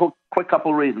give you a quick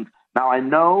couple reasons. Now, I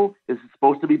know this is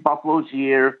supposed to be Buffalo's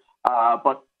year,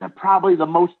 but they're probably the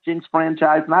most jinxed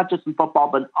franchise, not just in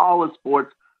football, but in all of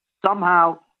sports.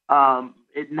 Somehow,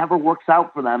 it never works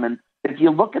out for them. And if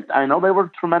you look at, I know they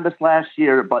were tremendous last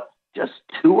year, but just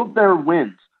 2 of their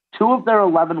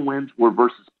 11 wins were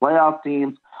versus playoff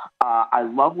teams. I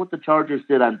love what the Chargers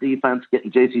did on defense,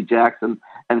 getting J.C. Jackson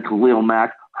and Khalil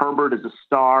Mack. Herbert is a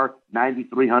star,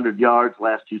 9,300 yards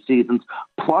last 2 seasons,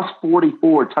 plus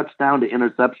 44 touchdown to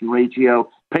interception ratio.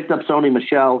 Picked up Sony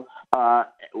Michel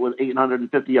with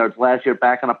 850 yards last year,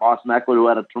 backing up Austin Eckler, who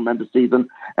had a tremendous season.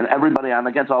 And everybody on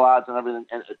Against All Odds and everything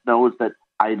knows that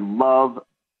I love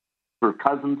Kirk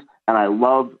Cousins and I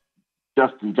love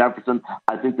Justin Jefferson.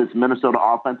 I think this Minnesota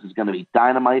offense is going to be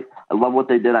dynamite. I love what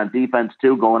they did on defense,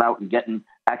 too, going out and getting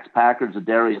ex-Packers,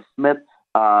 Darius Smith.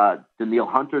 Daniil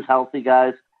Hunter's healthy,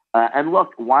 guys. And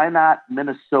look, why not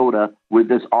Minnesota with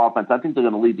this offense? I think they're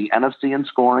going to lead the NFC in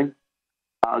scoring.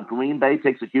 Green Bay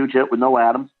takes a huge hit with no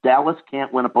Adams. Dallas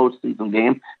can't win a postseason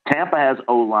game. Tampa has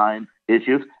O-line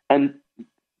issues. And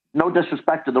no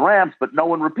disrespect to the Rams, but no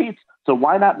one repeats. So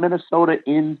why not Minnesota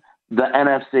in the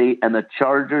NFC and the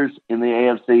Chargers in the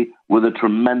AFC with a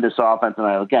tremendous offense? And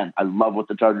I love what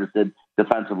the Chargers did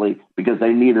defensively because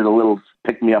they needed a little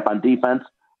pick-me-up on defense.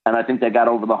 And I think they got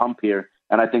over the hump here.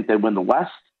 And I think they win the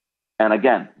West. And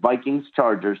again, Vikings,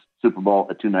 Chargers, Super Bowl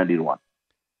at 290-1.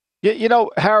 You know,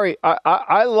 Harry,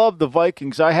 I love the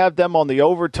Vikings. I have them on the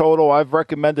over total. I've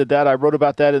recommended that. I wrote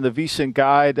about that in the VSiN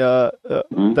guide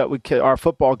our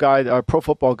football guide, our pro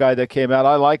football guide that came out.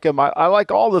 I like them. I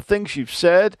like all the things you've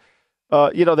said.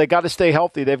 They got to stay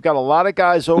healthy. They've got a lot of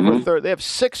guys over 30. They have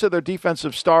 6 of their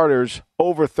defensive starters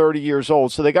over 30 years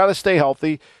old, so they got to stay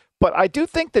healthy. But I do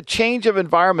think the change of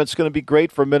environment is going to be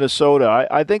great for Minnesota.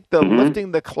 I think the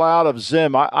lifting the cloud of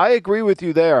Zim, I agree with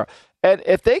you there. And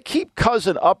if they keep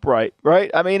Cousin upright,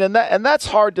 right? I mean, and that's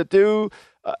hard to do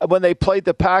when they played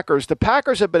the Packers. The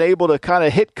Packers have been able to kind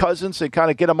of hit Cousins and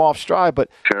kind of get him off stride. But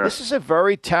this is a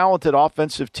very talented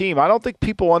offensive team. I don't think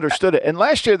people understood it. And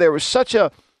last year there was such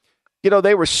a,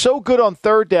 they were so good on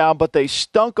third down, but they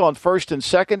stunk on first and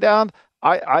second down.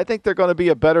 I think they're going to be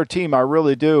a better team. I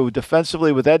really do.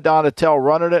 Defensively with Ed Donatel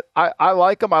running it. I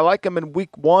like them. I like them in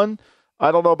week 1.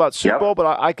 I don't know about Super Bowl,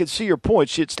 but I can see your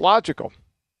point. It's logical.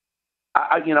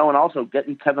 And also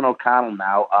getting Kevin O'Connell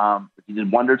now, he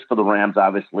did wonders for the Rams,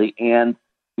 obviously, and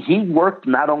he worked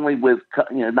not only with,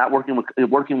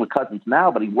 working with Cousins now,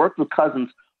 but he worked with Cousins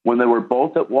when they were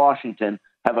both at Washington,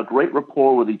 have a great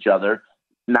rapport with each other.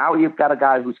 Now you've got a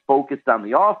guy who's focused on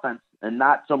the offense and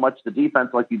not so much the defense,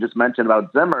 like you just mentioned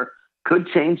about Zimmer, could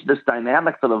change this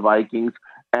dynamic for the Vikings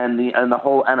and the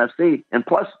whole NFC. And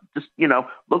plus, just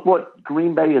look what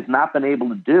Green Bay has not been able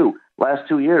to do last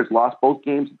 2 years. Lost both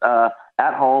games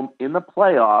at home in the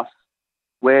playoffs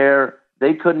where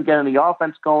they couldn't get any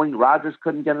offense going. Rodgers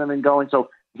couldn't get anything going. So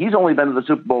he's only been to the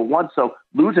Super Bowl once. So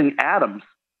losing Adams,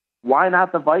 why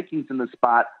not the Vikings in this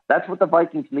spot? That's what the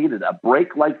Vikings needed, a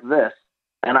break like this.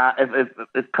 And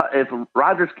if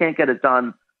Rodgers can't get it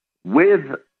done with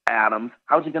Adams,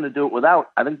 how's he going to do it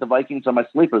without? I think the Vikings are my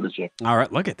sleeper this year. All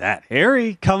right, look at that.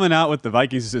 Harry coming out with the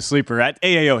Vikings as a sleeper. At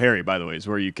AAO Harry, by the way, is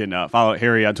where you can follow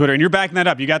Harry on Twitter. And you're backing that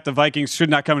up. You got the Vikings. Should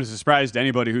not come as a surprise to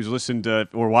anybody who's listened to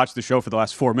or watched the show for the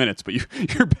last 4 minutes. But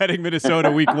you're betting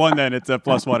Minnesota week 1, then it's a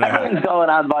 +1.5. Everything's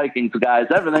going on Vikings, guys.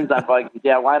 Everything's on Vikings.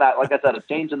 Yeah, why not? Like I said, a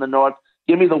change in the North.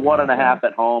 Give me the 1.5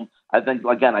 at home. I think,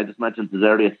 again, I just mentioned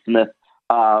Darius Smith.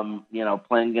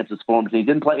 Playing against his former team.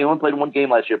 He only played 1 game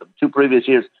last year, but the 2 previous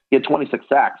years, he had 26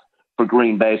 sacks for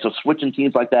Green Bay. So switching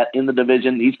teams like that in the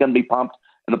division, he's going to be pumped,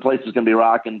 and the place is going to be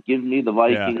rocking. Give me the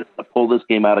Vikings to pull this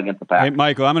game out against the Packers. Hey,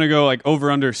 Michael, I'm going to go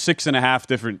over under 6.5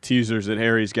 different teasers that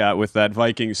Harry's got with that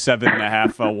Vikings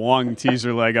 7.5 Wong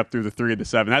teaser leg up through the 3 to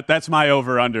 7. That's my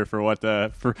over under for what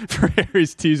for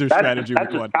Harry's teaser strategy.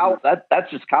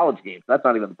 That's just college games. That's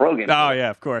not even the pro game. Oh yeah,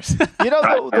 of course.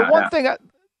 The one thing.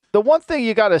 The one thing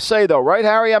you got to say, though, right,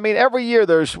 Harry? I mean, every year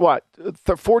there's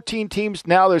 14 teams.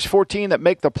 Now there's 14 that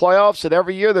make the playoffs, and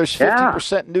every year there's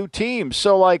 50% new teams.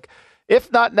 So,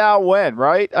 if not now, when,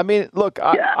 right? I mean, look,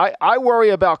 I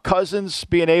worry about Cousins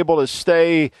being able to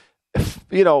stay.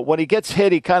 When he gets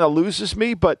hit, he kind of loses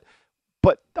me. But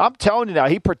I'm telling you now,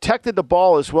 he protected the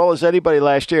ball as well as anybody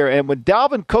last year. And when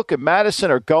Dalvin Cook and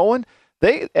Madison are going,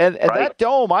 that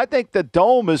dome, I think the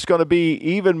dome is going to be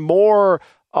even more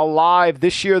alive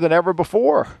this year than ever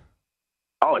before.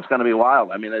 Oh, it's going to be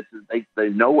wild. I mean, they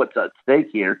know what's at stake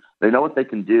here. They know what they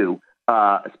can do.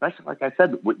 Especially, like I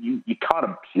said, you caught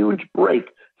a huge break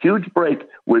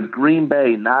with Green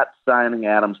Bay not signing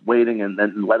Adams, waiting and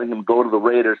then letting him go to the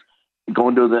Raiders,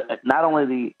 going to not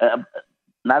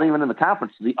even in the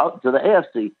conference, to the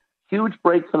AFC. Huge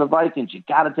break for the Vikings. You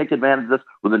got to take advantage of this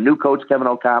with a new coach, Kevin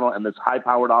O'Connell, and this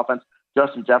high-powered offense.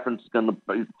 Justin Jefferson's going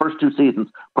to, first 2 seasons,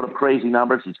 put up crazy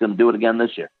numbers. He's going to do it again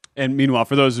this year. And meanwhile,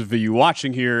 for those of you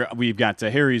watching here, we've got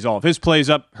Harry's all of his plays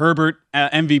up. Herbert,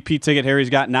 MVP ticket. Harry's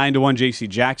got 9-1. J.C.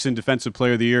 Jackson, Defensive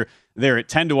Player of the Year, there at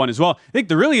 10-1 as well. I think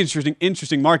the really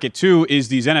interesting market, too, is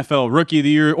these NFL Rookie of the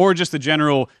Year or just the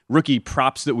general rookie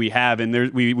props that we have. And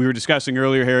we were discussing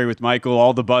earlier, Harry, with Michael,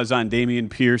 all the buzz on Dameon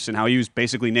Pierce and how he was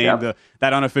basically named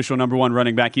that unofficial number 1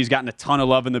 running back. He's gotten a ton of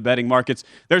love in the betting markets.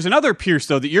 There's another Pierce,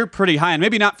 though, that you're pretty high on,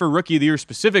 maybe not for Rookie of the Year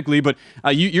specifically, but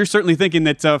you're certainly thinking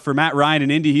that for Matt Ryan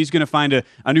and Indy, he's going to find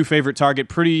a new favorite target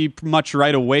pretty much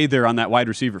right away there on that wide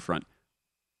receiver front.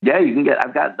 Yeah, you can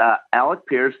I've got Alec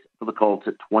Pierce for the Colts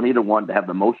at 20-1 to have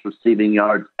the most receiving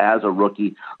yards as a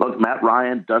rookie. Look, Matt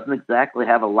Ryan doesn't exactly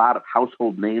have a lot of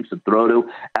household names to throw to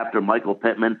after Michael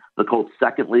Pittman, the Colts'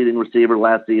 second leading receiver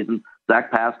last season.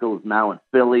 Zach Pascal is now in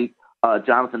Philly.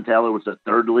 Jonathan Taylor was the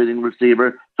 3rd leading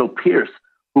receiver. So Pierce,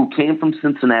 who came from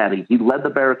Cincinnati, he led the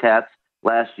Bearcats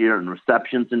last year in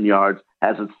receptions and yards,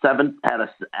 had an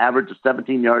average of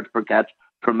 17 yards per catch.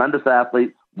 Tremendous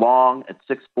athlete, long at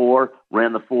 6'4",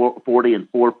 ran the 40 and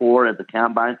 4.4 at the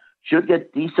combine. Should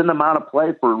get decent amount of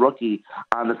play for a rookie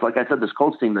on this, like I said, this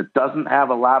Colts team that doesn't have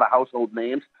a lot of household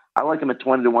names. I like him at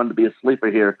 20-1 to be a sleeper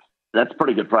here. That's a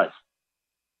pretty good price.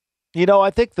 You know,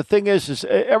 I think the thing is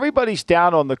everybody's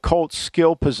down on the Colts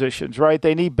skill positions, right?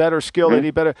 They need better skill. Mm-hmm. They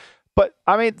need better. But,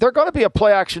 I mean, they're going to be a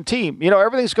play-action team. You know,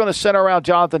 everything's going to center around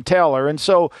Jonathan Taylor. And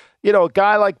so, you know, a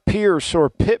guy like Pierce or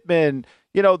Pittman,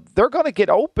 you know, they're going to get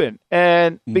open.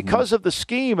 And because of the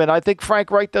scheme, and I think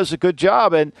Frank Reich does a good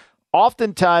job, and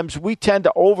oftentimes we tend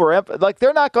to overemphasize. Like,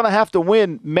 they're not going to have to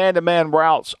win man-to-man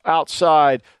routes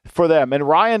outside for them. And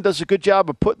Ryan does a good job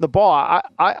of putting the ball.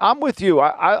 I'm with you.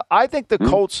 I think the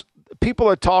Colts, people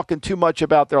are talking too much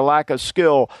about their lack of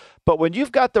skill. But when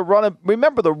you've got the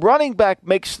remember, the running back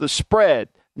makes the spread,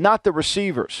 not the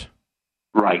receivers.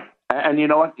 Right. And you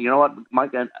know what,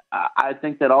 Mike? And I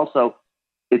think that also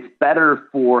it's better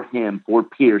for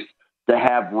Pierce, to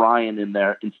have Ryan in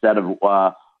there instead of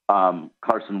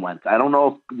Carson Wentz. I don't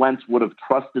know if Wentz would have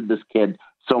trusted this kid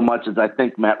so much as I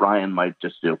think Matt Ryan might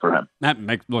just do for him. That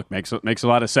makes a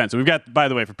lot of sense. We've got, by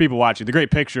the way, for people watching, the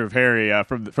great picture of Harry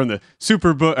from the the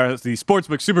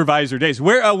sportsbook supervisor days.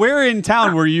 Where in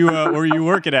town were you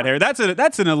working at, Harry? That's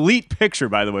an elite picture,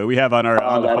 by the way. We have on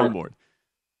the home board.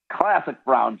 Classic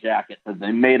brown jacket that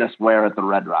they made us wear at the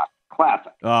Red Rock.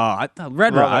 Classic.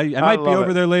 Red Rock. I might be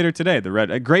over there later today.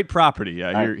 A great property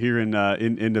here in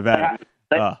Nevada.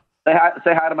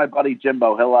 Say hi to my buddy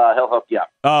Jimbo. He'll hook you up.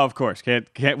 Oh, of course.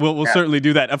 We'll certainly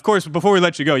do that. Of course, before we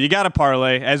let you go, you got a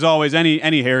parlay. As always,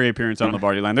 any Harry appearance on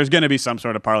Lombardi Line, there's going to be some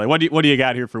sort of parlay. What do you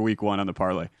got here for week 1 on the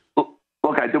parlay?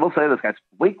 Look, I will say this, guys.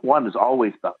 Week 1 is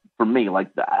always for me. Like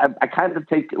I kind of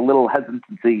take a little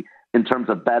hesitancy in terms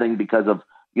of betting because of,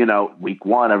 you know, week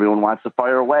 1, everyone wants to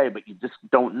fire away, but you just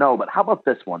don't know. But how about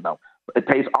this one, though? It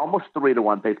pays almost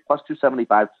 3-1, pays plus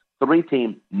 275,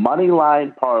 3-team money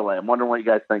line parlay. I'm wondering what you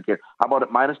guys think here. How about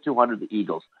at minus 200, the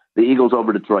Eagles? The Eagles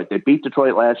over Detroit. They beat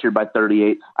Detroit last year by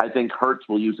 38. I think Hurts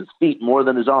will use his feet more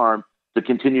than his arm to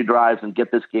continue drives and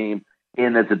get this game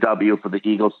in as a W for the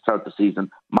Eagles to start the season.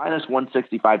 Minus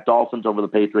 165, Dolphins over the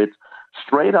Patriots.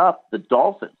 Straight up, the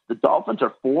Dolphins. The Dolphins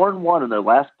are 4-1 in their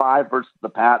last 5 versus the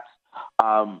Pats.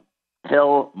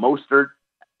 Hill, Mostert,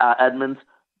 Edmonds.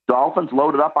 Dolphins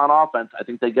loaded up on offense. I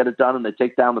think they get it done and they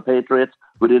take down the Patriots,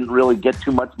 who didn't really get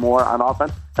too much more on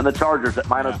offense. And the Chargers at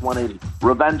minus 180.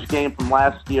 Revenge game from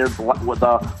last year with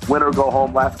a winner go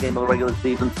home last game of the regular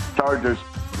season. Chargers,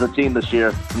 the team this year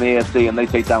in the AFC, and they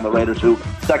take down the Raiders, who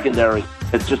secondary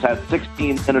has just had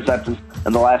 16 interceptions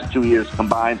in the last 2 years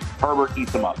combined. Herbert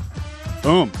eats them up.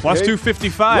 Boom. Plus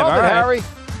 255. Love all it, right. Harry.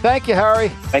 Thank you,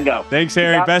 Harry. Bingo. Thanks,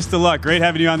 Harry. Yeah. Best of luck. Great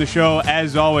having you on the show,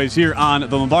 as always, here on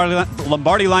the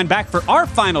Lombardi Line. Back for our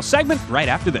final segment right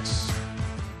after this.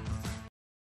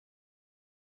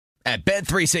 At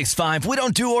Bet365, we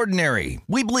don't do ordinary.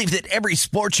 We believe that every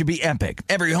sport should be epic.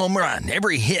 Every home run,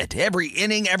 every hit, every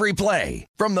inning, every play.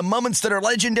 From the moments that are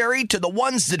legendary to the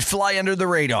ones that fly under the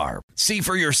radar. See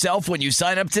for yourself when you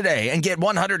sign up today and get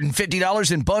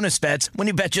 $150 in bonus bets when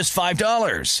you bet just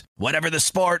 $5. Whatever the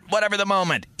sport, whatever the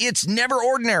moment, it's never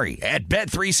ordinary at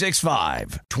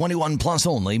Bet365. 21 plus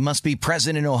only. Must be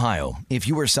present in Ohio. If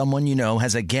you or someone you know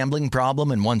has a gambling problem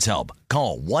and wants help,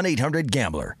 call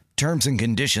 1-800-GAMBLER. Terms and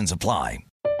conditions apply.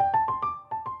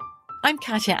 I'm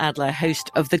Katya Adler, host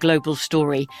of The Global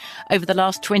Story. Over the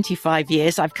last 25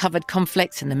 years, I've covered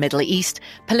conflicts in the Middle East,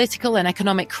 political and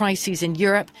economic crises in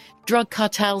Europe, drug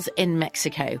cartels in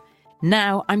Mexico.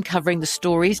 Now I'm covering the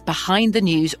stories behind the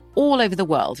news all over the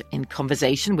world in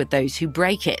conversation with those who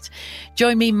break it.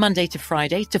 Join me Monday to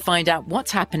Friday to find out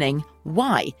what's happening,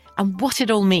 why, and what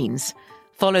it all means.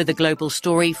 Follow The Global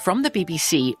Story from the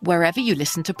BBC wherever you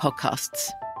listen to podcasts.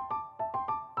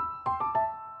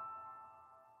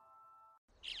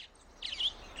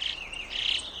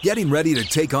 Getting ready to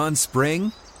take on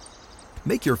spring?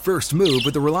 Make your first move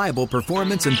with the reliable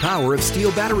performance and power of Steel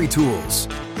battery tools.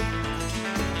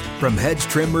 From hedge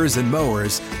trimmers and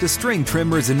mowers to string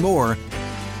trimmers and more,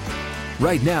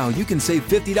 right now you can save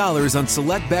 $50 on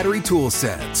select battery tool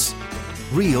sets.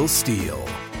 Real Steel.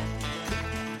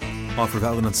 Offer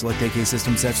valid on select AK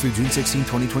system sets through June 16,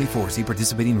 2024. See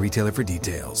participating retailer for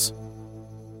details.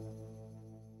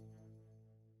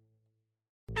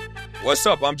 What's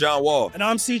up? I'm John Wall. And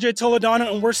I'm CJ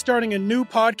Toledano, and we're starting a new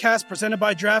podcast presented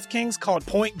by DraftKings called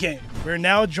Point Game. We're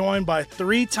now joined by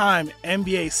three-time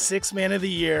NBA Sixth Man of the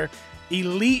Year,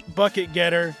 elite bucket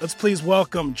getter. Let's please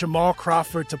welcome Jamal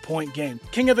Crawford to Point Game.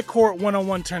 King of the Court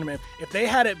one-on-one tournament. If they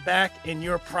had it back in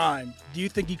your prime, do you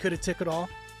think you could have took it all?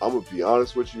 I'm going to be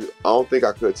honest with you. I don't think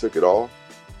I could have took it all,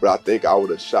 but I think I would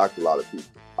have shocked a lot of people.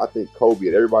 I think Kobe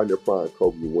and everybody in their prime,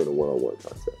 Kobe would win a one-on-one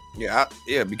contest.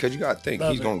 Yeah, because you got to think,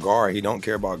 he's going to guard. He don't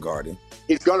care about guarding.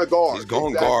 He's going to guard. He's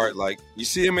going to guard. Like, you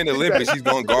see him in the Olympics, he's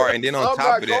going to guard. And then on top of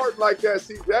that. I'm not guarding like that,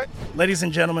 CJ. Ladies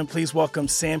and gentlemen, please welcome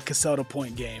Sam Cassell to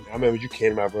Point Game. I remember you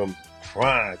came in my room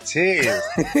crying, tears,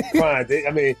 crying.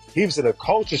 I mean, he was in a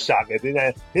culture shock. And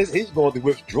then he's going through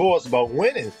withdrawals about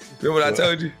winning. Remember what I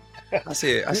told you? I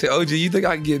said, OG, you think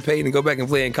I can get paid and go back and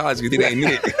play in college because it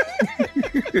ain't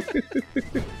it?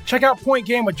 Check out Point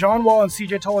Game with John Wall and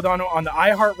CJ Toledano on the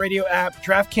iHeartRadio app,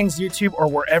 DraftKings YouTube, or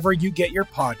wherever you get your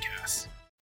podcasts.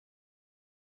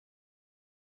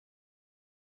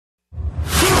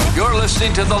 You're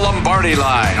listening to The Lombardi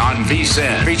Line on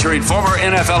VSiN, featuring former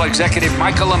NFL executive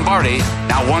Michael Lombardi.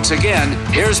 Now, once again,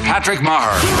 here's Patrick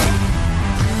Maher.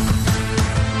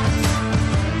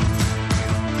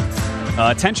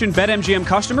 Attention BetMGM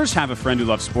customers, have a friend who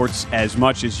loves sports as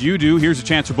much as you do. Here's a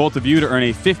chance for both of you to earn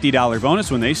a $50 bonus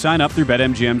when they sign up through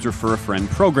BetMGM's Refer a Friend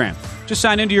program. Just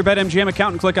sign into your BetMGM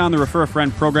account and click on the Refer a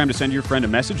Friend program to send your friend a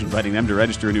message inviting them to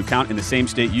register a new account in the same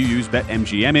state you use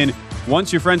BetMGM in.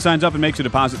 Once your friend signs up and makes a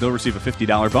deposit, they'll receive a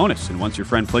 $50 bonus. And once your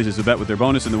friend places a bet with their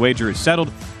bonus and the wager is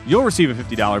settled, you'll receive a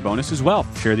 $50 bonus as well.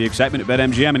 Share the excitement at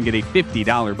BetMGM and get a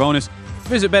 $50 bonus.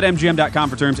 Visit BetMGM.com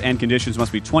for terms and conditions.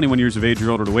 Must be 21 years of age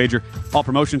or older to wager. All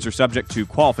promotions are subject to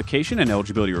qualification and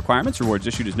eligibility requirements. Rewards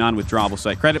issued as non-withdrawable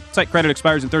site credit. Site credit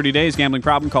expires in 30 days. Gambling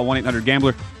problem? Call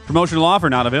 1-800-GAMBLER. Promotional offer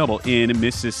not available in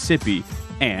Mississippi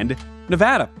and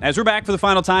Nevada. As we're back for the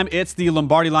final time, it's the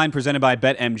Lombardi Line presented by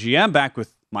BetMGM. Back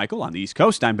with Michael on the East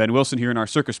Coast. I'm Ben Wilson here in our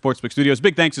Circus Sportsbook studios.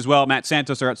 Big thanks as well. Matt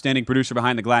Santos, our outstanding producer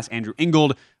behind the glass. Andrew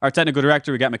Ingold, our technical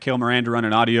director. We got Mikhail Miranda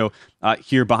running audio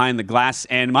here behind the glass.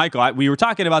 And Michael, we were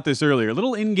talking about this earlier. A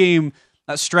little in-game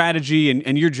strategy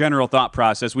and your general thought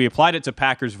process. We applied it to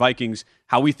Packers-Vikings,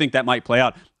 how we think that might play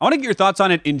out. I want to get your thoughts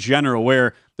on it in general,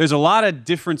 where there's a lot of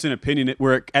difference in opinion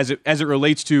where as it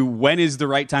relates to when is the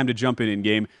right time to jump in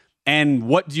game. And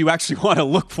what do you actually want to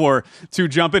look for to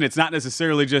jump in? It's not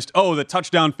necessarily just, the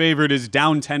touchdown favorite is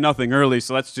down 10-0 early,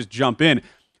 so let's just jump in.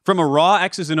 From a raw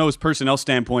X's and O's personnel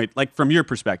standpoint, like from your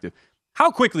perspective,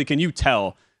 how quickly can you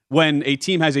tell when a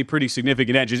team has a pretty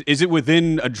significant edge? Is it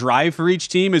within a drive for each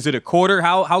team? Is it a quarter?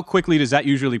 How quickly does that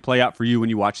usually play out for you when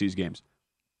you watch these games?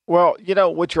 Well,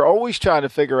 what you're always trying to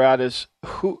figure out is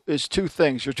two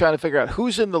things. You're trying to figure out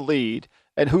who's in the lead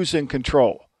and who's in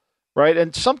control. Right.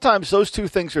 And sometimes those two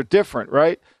things are different.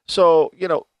 Right. So,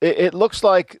 it looks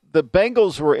like the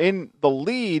Bengals were in the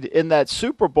lead in that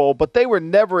Super Bowl, but they were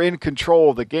never in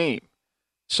control of the game.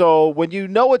 So when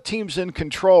a team's in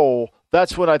control,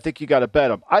 that's when I think you got to bet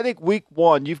them. I think week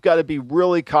one, you've got to be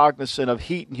really cognizant of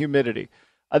heat and humidity.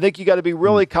 I think you got to be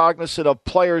really cognizant of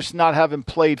players not having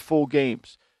played full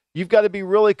games. You've got to be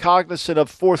really cognizant of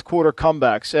fourth quarter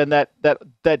comebacks and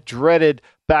that dreaded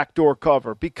backdoor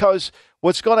cover, because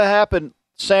what's going to happen,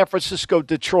 San Francisco,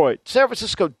 Detroit. San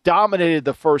Francisco dominated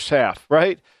the first half,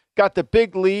 right? Got the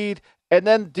big lead, and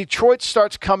then Detroit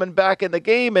starts coming back in the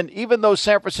game, and even though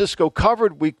San Francisco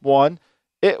covered week one,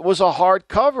 it was a hard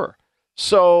cover.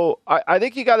 So I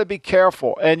think you got to be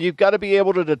careful, and you've got to be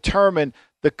able to determine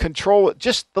the control.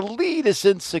 Just the lead is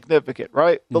insignificant,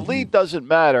 right? The lead doesn't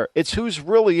matter. It's who's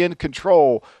really in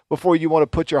control before you want to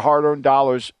put your hard-earned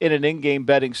dollars in an in-game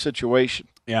betting situation.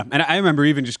 Yeah, and I remember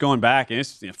even just going back, and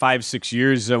it's 5-6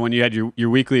 years when you had your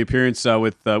weekly appearance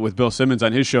with Bill Simmons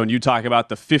on his show, and you talk about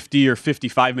the 50 or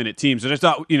 55-minute teams. And I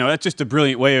thought, that's just a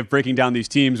brilliant way of breaking down these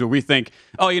teams where we think,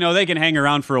 they can hang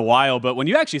around for a while. But when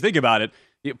you actually think about it,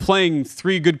 playing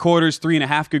 3 good quarters,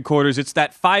 3.5 good quarters. It's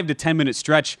that 5 to 10 minute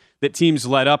stretch that teams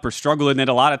let up or struggle in that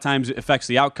a lot of times it affects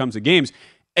the outcomes of games.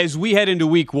 As we head into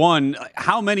week 1,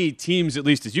 how many teams, at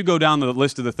least as you go down the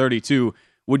list of the 32,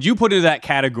 would you put into that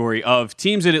category of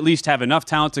teams that at least have enough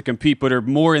talent to compete but are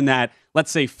more in that,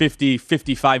 let's say, 50,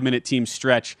 55-minute team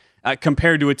stretch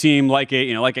compared to a team like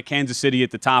a Kansas City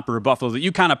at the top or a Buffalo that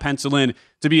you kind of pencil in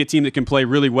to be a team that can play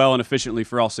really well and efficiently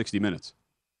for all 60 minutes?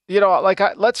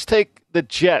 Let's take the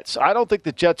Jets. I don't think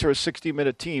the Jets are a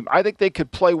 60-minute team. I think they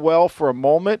could play well for a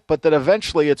moment, but then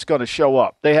eventually it's going to show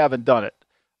up. They haven't done it.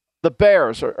 The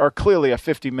Bears are clearly a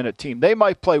 50-minute team. They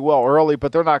might play well early,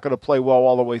 but they're not going to play well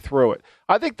all the way through it.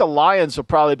 I think the Lions will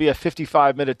probably be a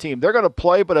 55-minute team. They're going to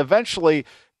play, but eventually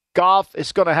Goff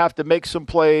is going to have to make some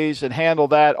plays and handle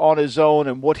that on his own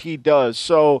and what he does.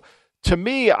 So to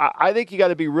me, I think you got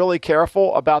to be really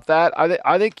careful about that.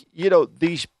 I think,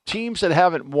 these teams that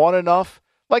haven't won enough,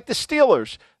 like the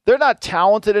Steelers, they're not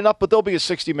talented enough, but they'll be a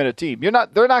 60-minute team.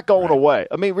 They're not going away.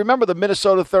 I mean, remember the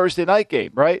Minnesota Thursday night game,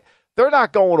 right? They're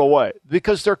not going away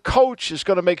because their coach is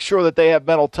going to make sure that they have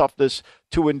mental toughness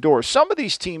to endure. Some of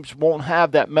these teams won't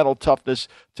have that mental toughness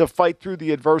to fight through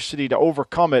the adversity, to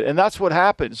overcome it, and that's what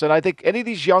happens. And I think any of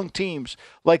these young teams,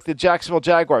 like the Jacksonville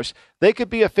Jaguars, they could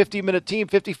be a 50-minute team,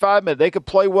 55-minute. They could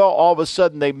play well. All of a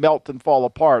sudden, they melt and fall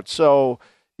apart. So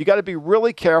you got to be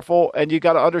really careful, and you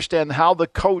got to understand how the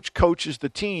coach coaches the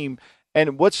team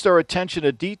and what's their attention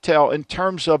to detail in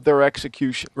terms of their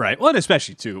execution. Right. Well, and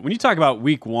especially, too, when you talk about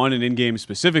week 1 and in-game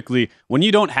specifically, when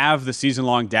you don't have the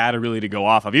season-long data really to go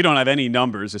off of, you don't have any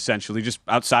numbers, essentially, just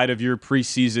outside of your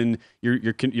preseason, your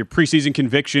preseason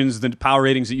convictions, the power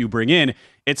ratings that you bring in,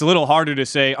 it's a little harder to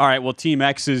say, all right, well, Team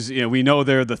X is, we know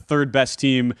they're the third best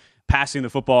team passing the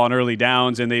football on early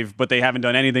downs, but they haven't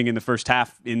done anything in the first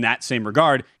half in that same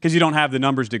regard because you don't have the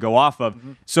numbers to go off of.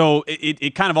 Mm-hmm. So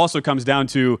it kind of also comes down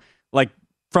to, like,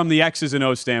 from the X's and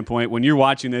O's standpoint, when you're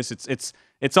watching this,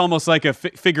 it's almost like a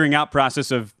figuring out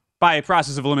process by a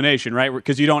process of elimination, right?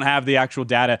 Because you don't have the actual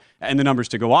data and the numbers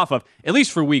to go off of. At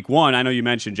least for week 1, I know you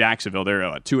mentioned Jacksonville; they're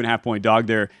a 2.5-point dog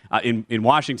there in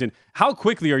Washington. How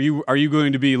quickly are you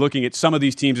going to be looking at some of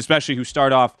these teams, especially who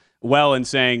start off well and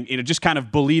saying, just kind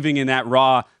of believing in that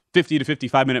raw 50 to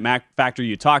 55-minute factor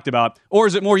you talked about? Or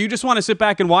is it more you just want to sit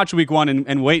back and watch week 1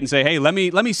 and wait and say, hey, let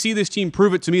me see this team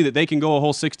prove it to me that they can go a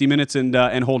whole 60 minutes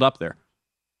and hold up there?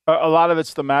 A lot of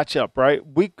it's the matchup, right?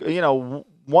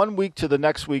 1 week to the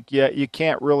next week, you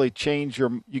can't really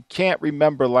you can't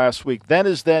remember last week. Then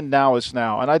is then, now is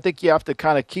now. And I think you have to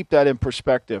kind of keep that in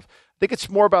perspective. I think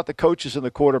it's more about the coaches and the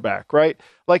quarterback, right?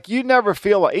 Like, you never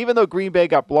feel like, even though Green Bay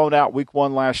got blown out week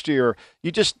 1 last year,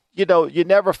 you just, you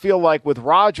never feel like with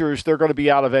Rodgers, they're going to be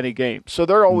out of any game. So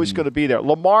they're always going to be there.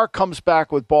 Lamar comes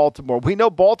back with Baltimore. We know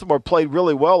Baltimore played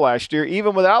really well last year,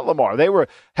 even without Lamar. They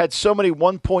had so many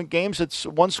one-point games,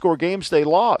 one-score games they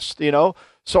lost,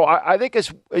 So I think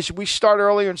as we start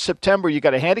earlier in September, you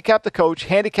got to handicap the coach,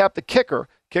 handicap the kicker.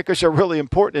 Kickers are really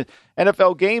important. In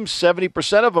NFL games,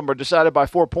 70% of them are decided by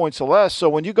 4 points or less. So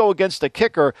when you go against a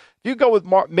kicker, if you go with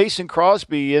Mason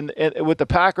Crosby and with the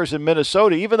Packers in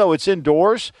Minnesota, even though it's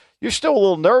indoors, you're still a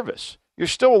little nervous. You're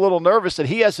still a little nervous that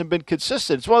he hasn't been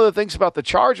consistent. It's one of the things about the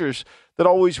Chargers that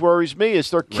always worries me is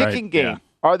their kicking game. Yeah.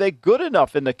 Are they good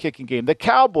enough in the kicking game? The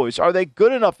Cowboys, are they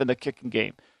good enough in the kicking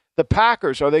game? The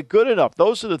Packers, are they good enough?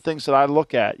 Those are the things that I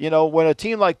look at. When a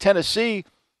team like Tennessee,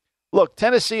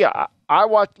 Tennessee, I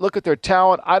look at their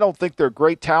talent. I don't think they're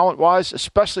great talent-wise,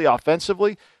 especially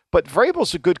offensively. But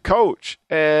Vrabel's a good coach,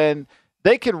 and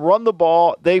they can run the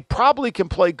ball. They probably can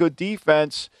play good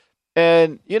defense,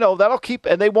 and that'll keep.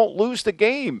 And they won't lose the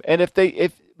game. And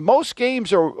if most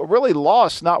games are really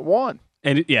lost, not won.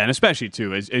 And especially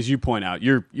too, as you point out,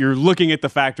 you're looking at the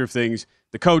factor of things,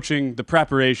 the coaching, the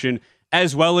preparation,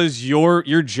 as well as your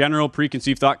general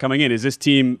preconceived thought coming in. Is this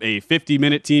team a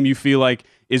 50-minute team you feel like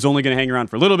is only going to hang around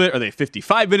for a little bit? Are they a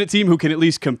 55-minute team who can at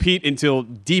least compete until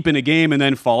deep in a game and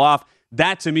then fall off?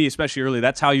 That, to me, especially early,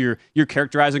 that's how you're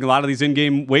characterizing a lot of these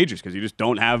in-game wagers, because you just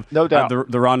don't have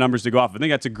the raw numbers to go off. I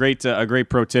think that's a great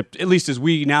pro tip, at least as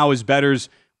we now as bettors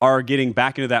are getting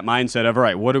back into that mindset of, all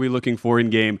right, what are we looking for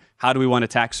in game? How do we want to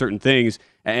attack certain things,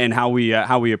 and how we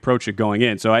approach it going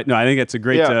in? So I think that's a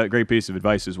great piece of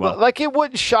advice as well. Like, it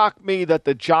wouldn't shock me that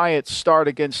the Giants start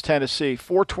against Tennessee,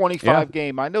 425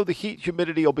 game. I know the heat,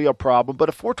 humidity will be a problem, but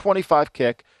a 425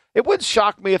 kick. It wouldn't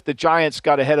shock me if the Giants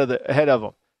got ahead of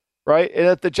them, right? And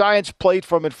if the Giants played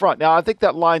from in front. Now, I think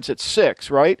that line's at 6,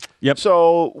 right? Yep.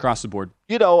 So across the board.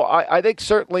 I think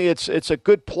certainly it's a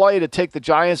good play to take the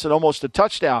Giants and almost a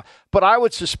touchdown. But I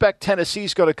would suspect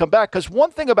Tennessee's going to come back, because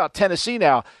one thing about Tennessee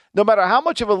now, no matter how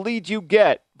much of a lead you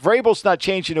get, Vrabel's not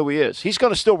changing who he is. He's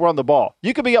going to still run the ball.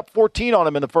 You could be up 14 on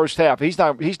him in the first half. He's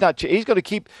going to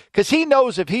keep, because he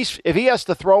knows if he has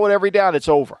to throw it every down, it's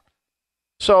over.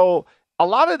 So a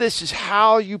lot of this is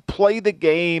how you play the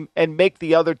game and make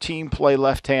the other team play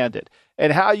left-handed,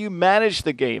 and how you manage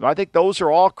the game. I think those are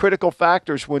all critical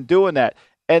factors when doing that.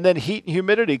 And then heat and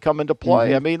humidity come into play.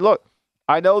 Mm-hmm. I mean, look,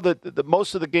 I know that the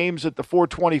most of the games at the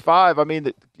 425, I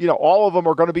mean, all of them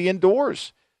are going to be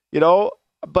indoors,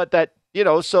 but that,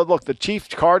 so look, the Chiefs,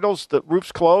 Cardinals, the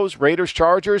roof's closed, Raiders,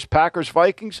 Chargers, Packers,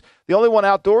 Vikings. The only one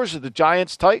outdoors is the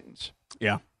Giants, Titans.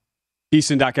 Yeah.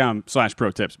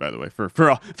 Easton.com/pro tips, by the way,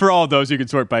 for all of those. You can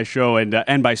sort by show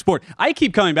and by sport. I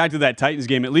keep coming back to that Titans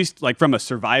game, at least like from a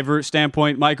survivor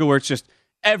standpoint, Michael, where it's just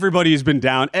everybody has been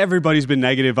down, everybody's been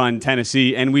negative on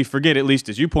Tennessee, and we forget, at least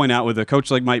as you point out, with a coach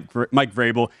like Mike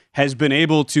Vrabel, has been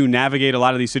able to navigate a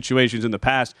lot of these situations in the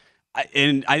past.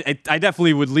 I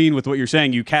definitely would lean with what you're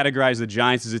saying. You categorize the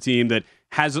Giants as a team that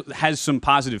has some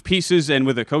positive pieces, and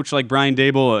with a coach like Brian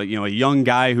Daboll, a young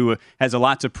guy who has a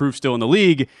lot to prove still in the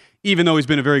league, even though he's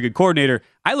been a very good coordinator,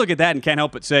 I look at that and can't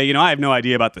help but say, I have no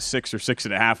idea about the 6 or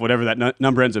 6.5, whatever that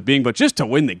number ends up being, but just to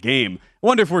win the game, I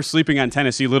wonder if we're sleeping on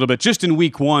Tennessee a little bit just in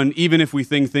week 1, even if we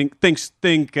think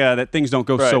that things don't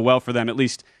go so well for them, at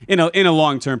least in a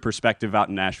long-term perspective out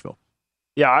in Nashville.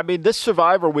 Yeah, I mean, this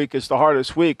Survivor week is the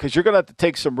hardest week because you're going to have to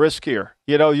take some risk here.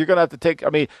 You're going to have to take,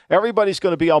 everybody's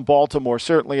going to be on Baltimore,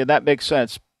 certainly, and that makes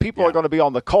sense. People are going to be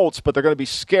on the Colts, but they're going to be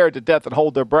scared to death and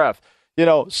hold their breath.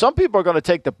 Some people are going to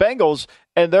take the Bengals,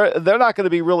 and they're not going to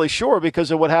be really sure because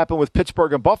of what happened with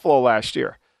Pittsburgh and Buffalo last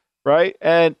year, right?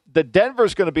 And the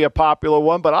Denver's going to be a popular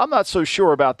one, but I'm not so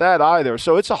sure about that either.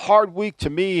 So it's a hard week to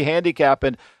me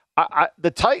handicapping. The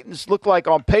Titans look like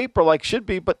on paper like should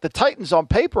be, but the Titans on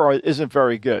paper isn't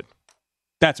very good.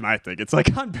 That's my thing. It's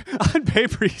like on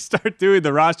paper, you start doing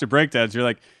the roster breakdowns. You're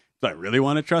like, do I really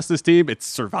want to trust this team? It's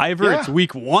Survivor. Yeah. It's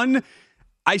week 1.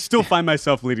 I still find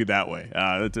myself leading that way.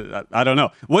 I don't know.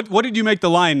 What did you make the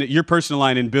line, your personal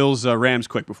line in Bills Rams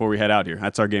quick before we head out here?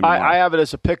 That's our game tomorrow. I have it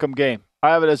as a pick'em game.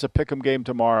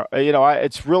 Tomorrow.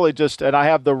 It's really just, and I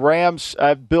have the Rams. I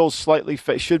have Bills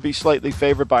should be slightly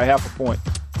favored by half a point.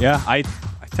 Yeah, I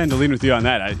tend to lean with you on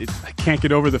that. I can't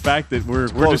get over the fact that we're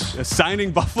just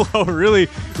assigning Buffalo a really,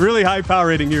 really high power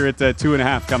rating here at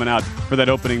 2.5 coming out for that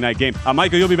opening night game.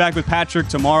 Michael, you'll be back with Patrick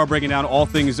tomorrow breaking down all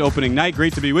things opening night.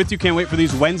 Great to be with you. Can't wait for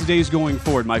these Wednesdays going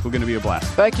forward, Michael. Going to be a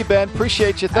blast. Thank you, Ben.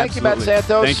 Appreciate you. Thank you, Matt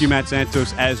Santos. Thank you, Matt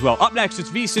Santos, as well. Up next, it's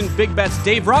VSiN Big Bets.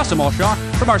 Dave Ross, Amal Shaw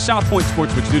from our South Point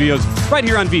Sportsbook studios right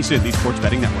here on VSiN, the Sports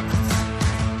Betting Network.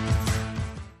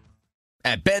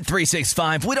 At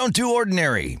Bet365, we don't do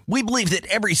ordinary. We believe that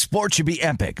every sport should be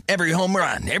epic. Every home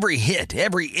run, every hit,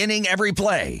 every inning, every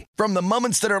play. From the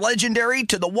moments that are legendary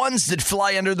to the ones that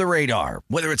fly under the radar.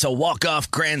 Whether it's a walk-off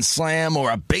grand slam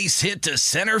or a base hit to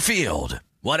center field.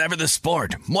 Whatever the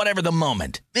sport, whatever the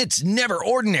moment. It's never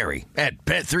ordinary at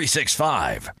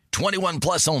Bet365. 21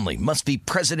 plus only. Must be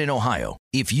present in Ohio.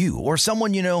 If you or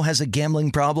someone you know has a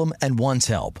gambling problem and wants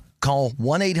help, call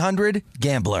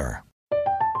 1-800-GAMBLER.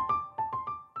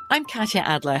 I'm Katya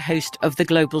Adler, host of The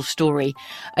Global Story.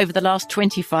 Over the last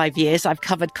 25 years, I've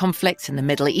covered conflicts in the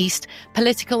Middle East,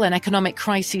 political and economic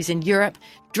crises in Europe,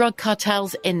 drug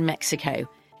cartels in Mexico.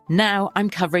 Now I'm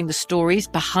covering the stories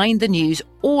behind the news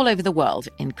all over the world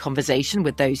in conversation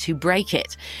with those who break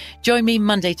it. Join me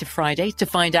Monday to Friday to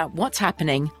find out what's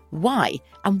happening, why,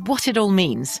 and what it all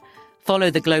means. Follow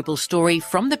The Global Story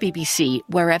from the BBC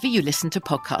wherever you listen to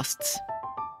podcasts.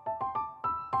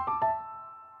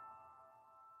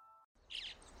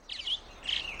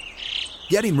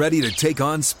 Getting ready to take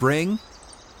on spring?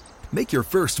 Make your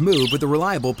first move with the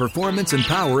reliable performance and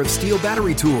power of Steel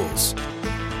battery tools.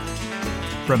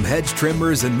 From hedge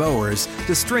trimmers and mowers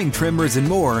to string trimmers and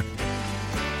more,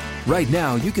 right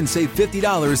now you can save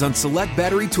 $50 on select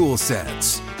battery tool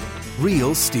sets.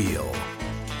 Real Steel.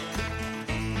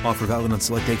 Offer valid on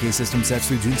select AK system sets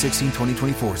through June 16,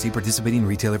 2024. See participating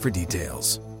retailer for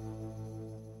details.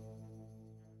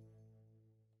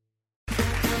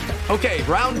 Okay,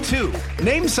 round 2.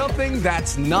 Name something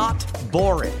that's not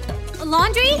boring. A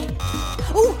laundry?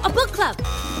 Ooh, a book club.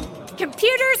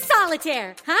 Computer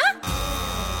solitaire, huh?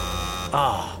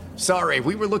 Ah, oh, sorry,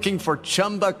 we were looking for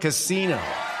Chumba Casino.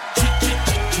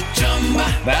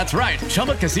 That's right,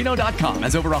 ChumbaCasino.com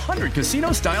has over 100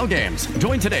 casino-style games.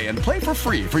 Join today and play for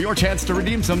free for your chance to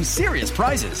redeem some serious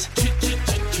prizes.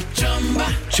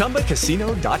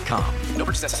 ChumbaCasino.com. No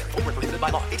purchase necessary. Void where prohibited by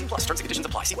law. 18 plus terms and conditions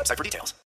apply. See website for details.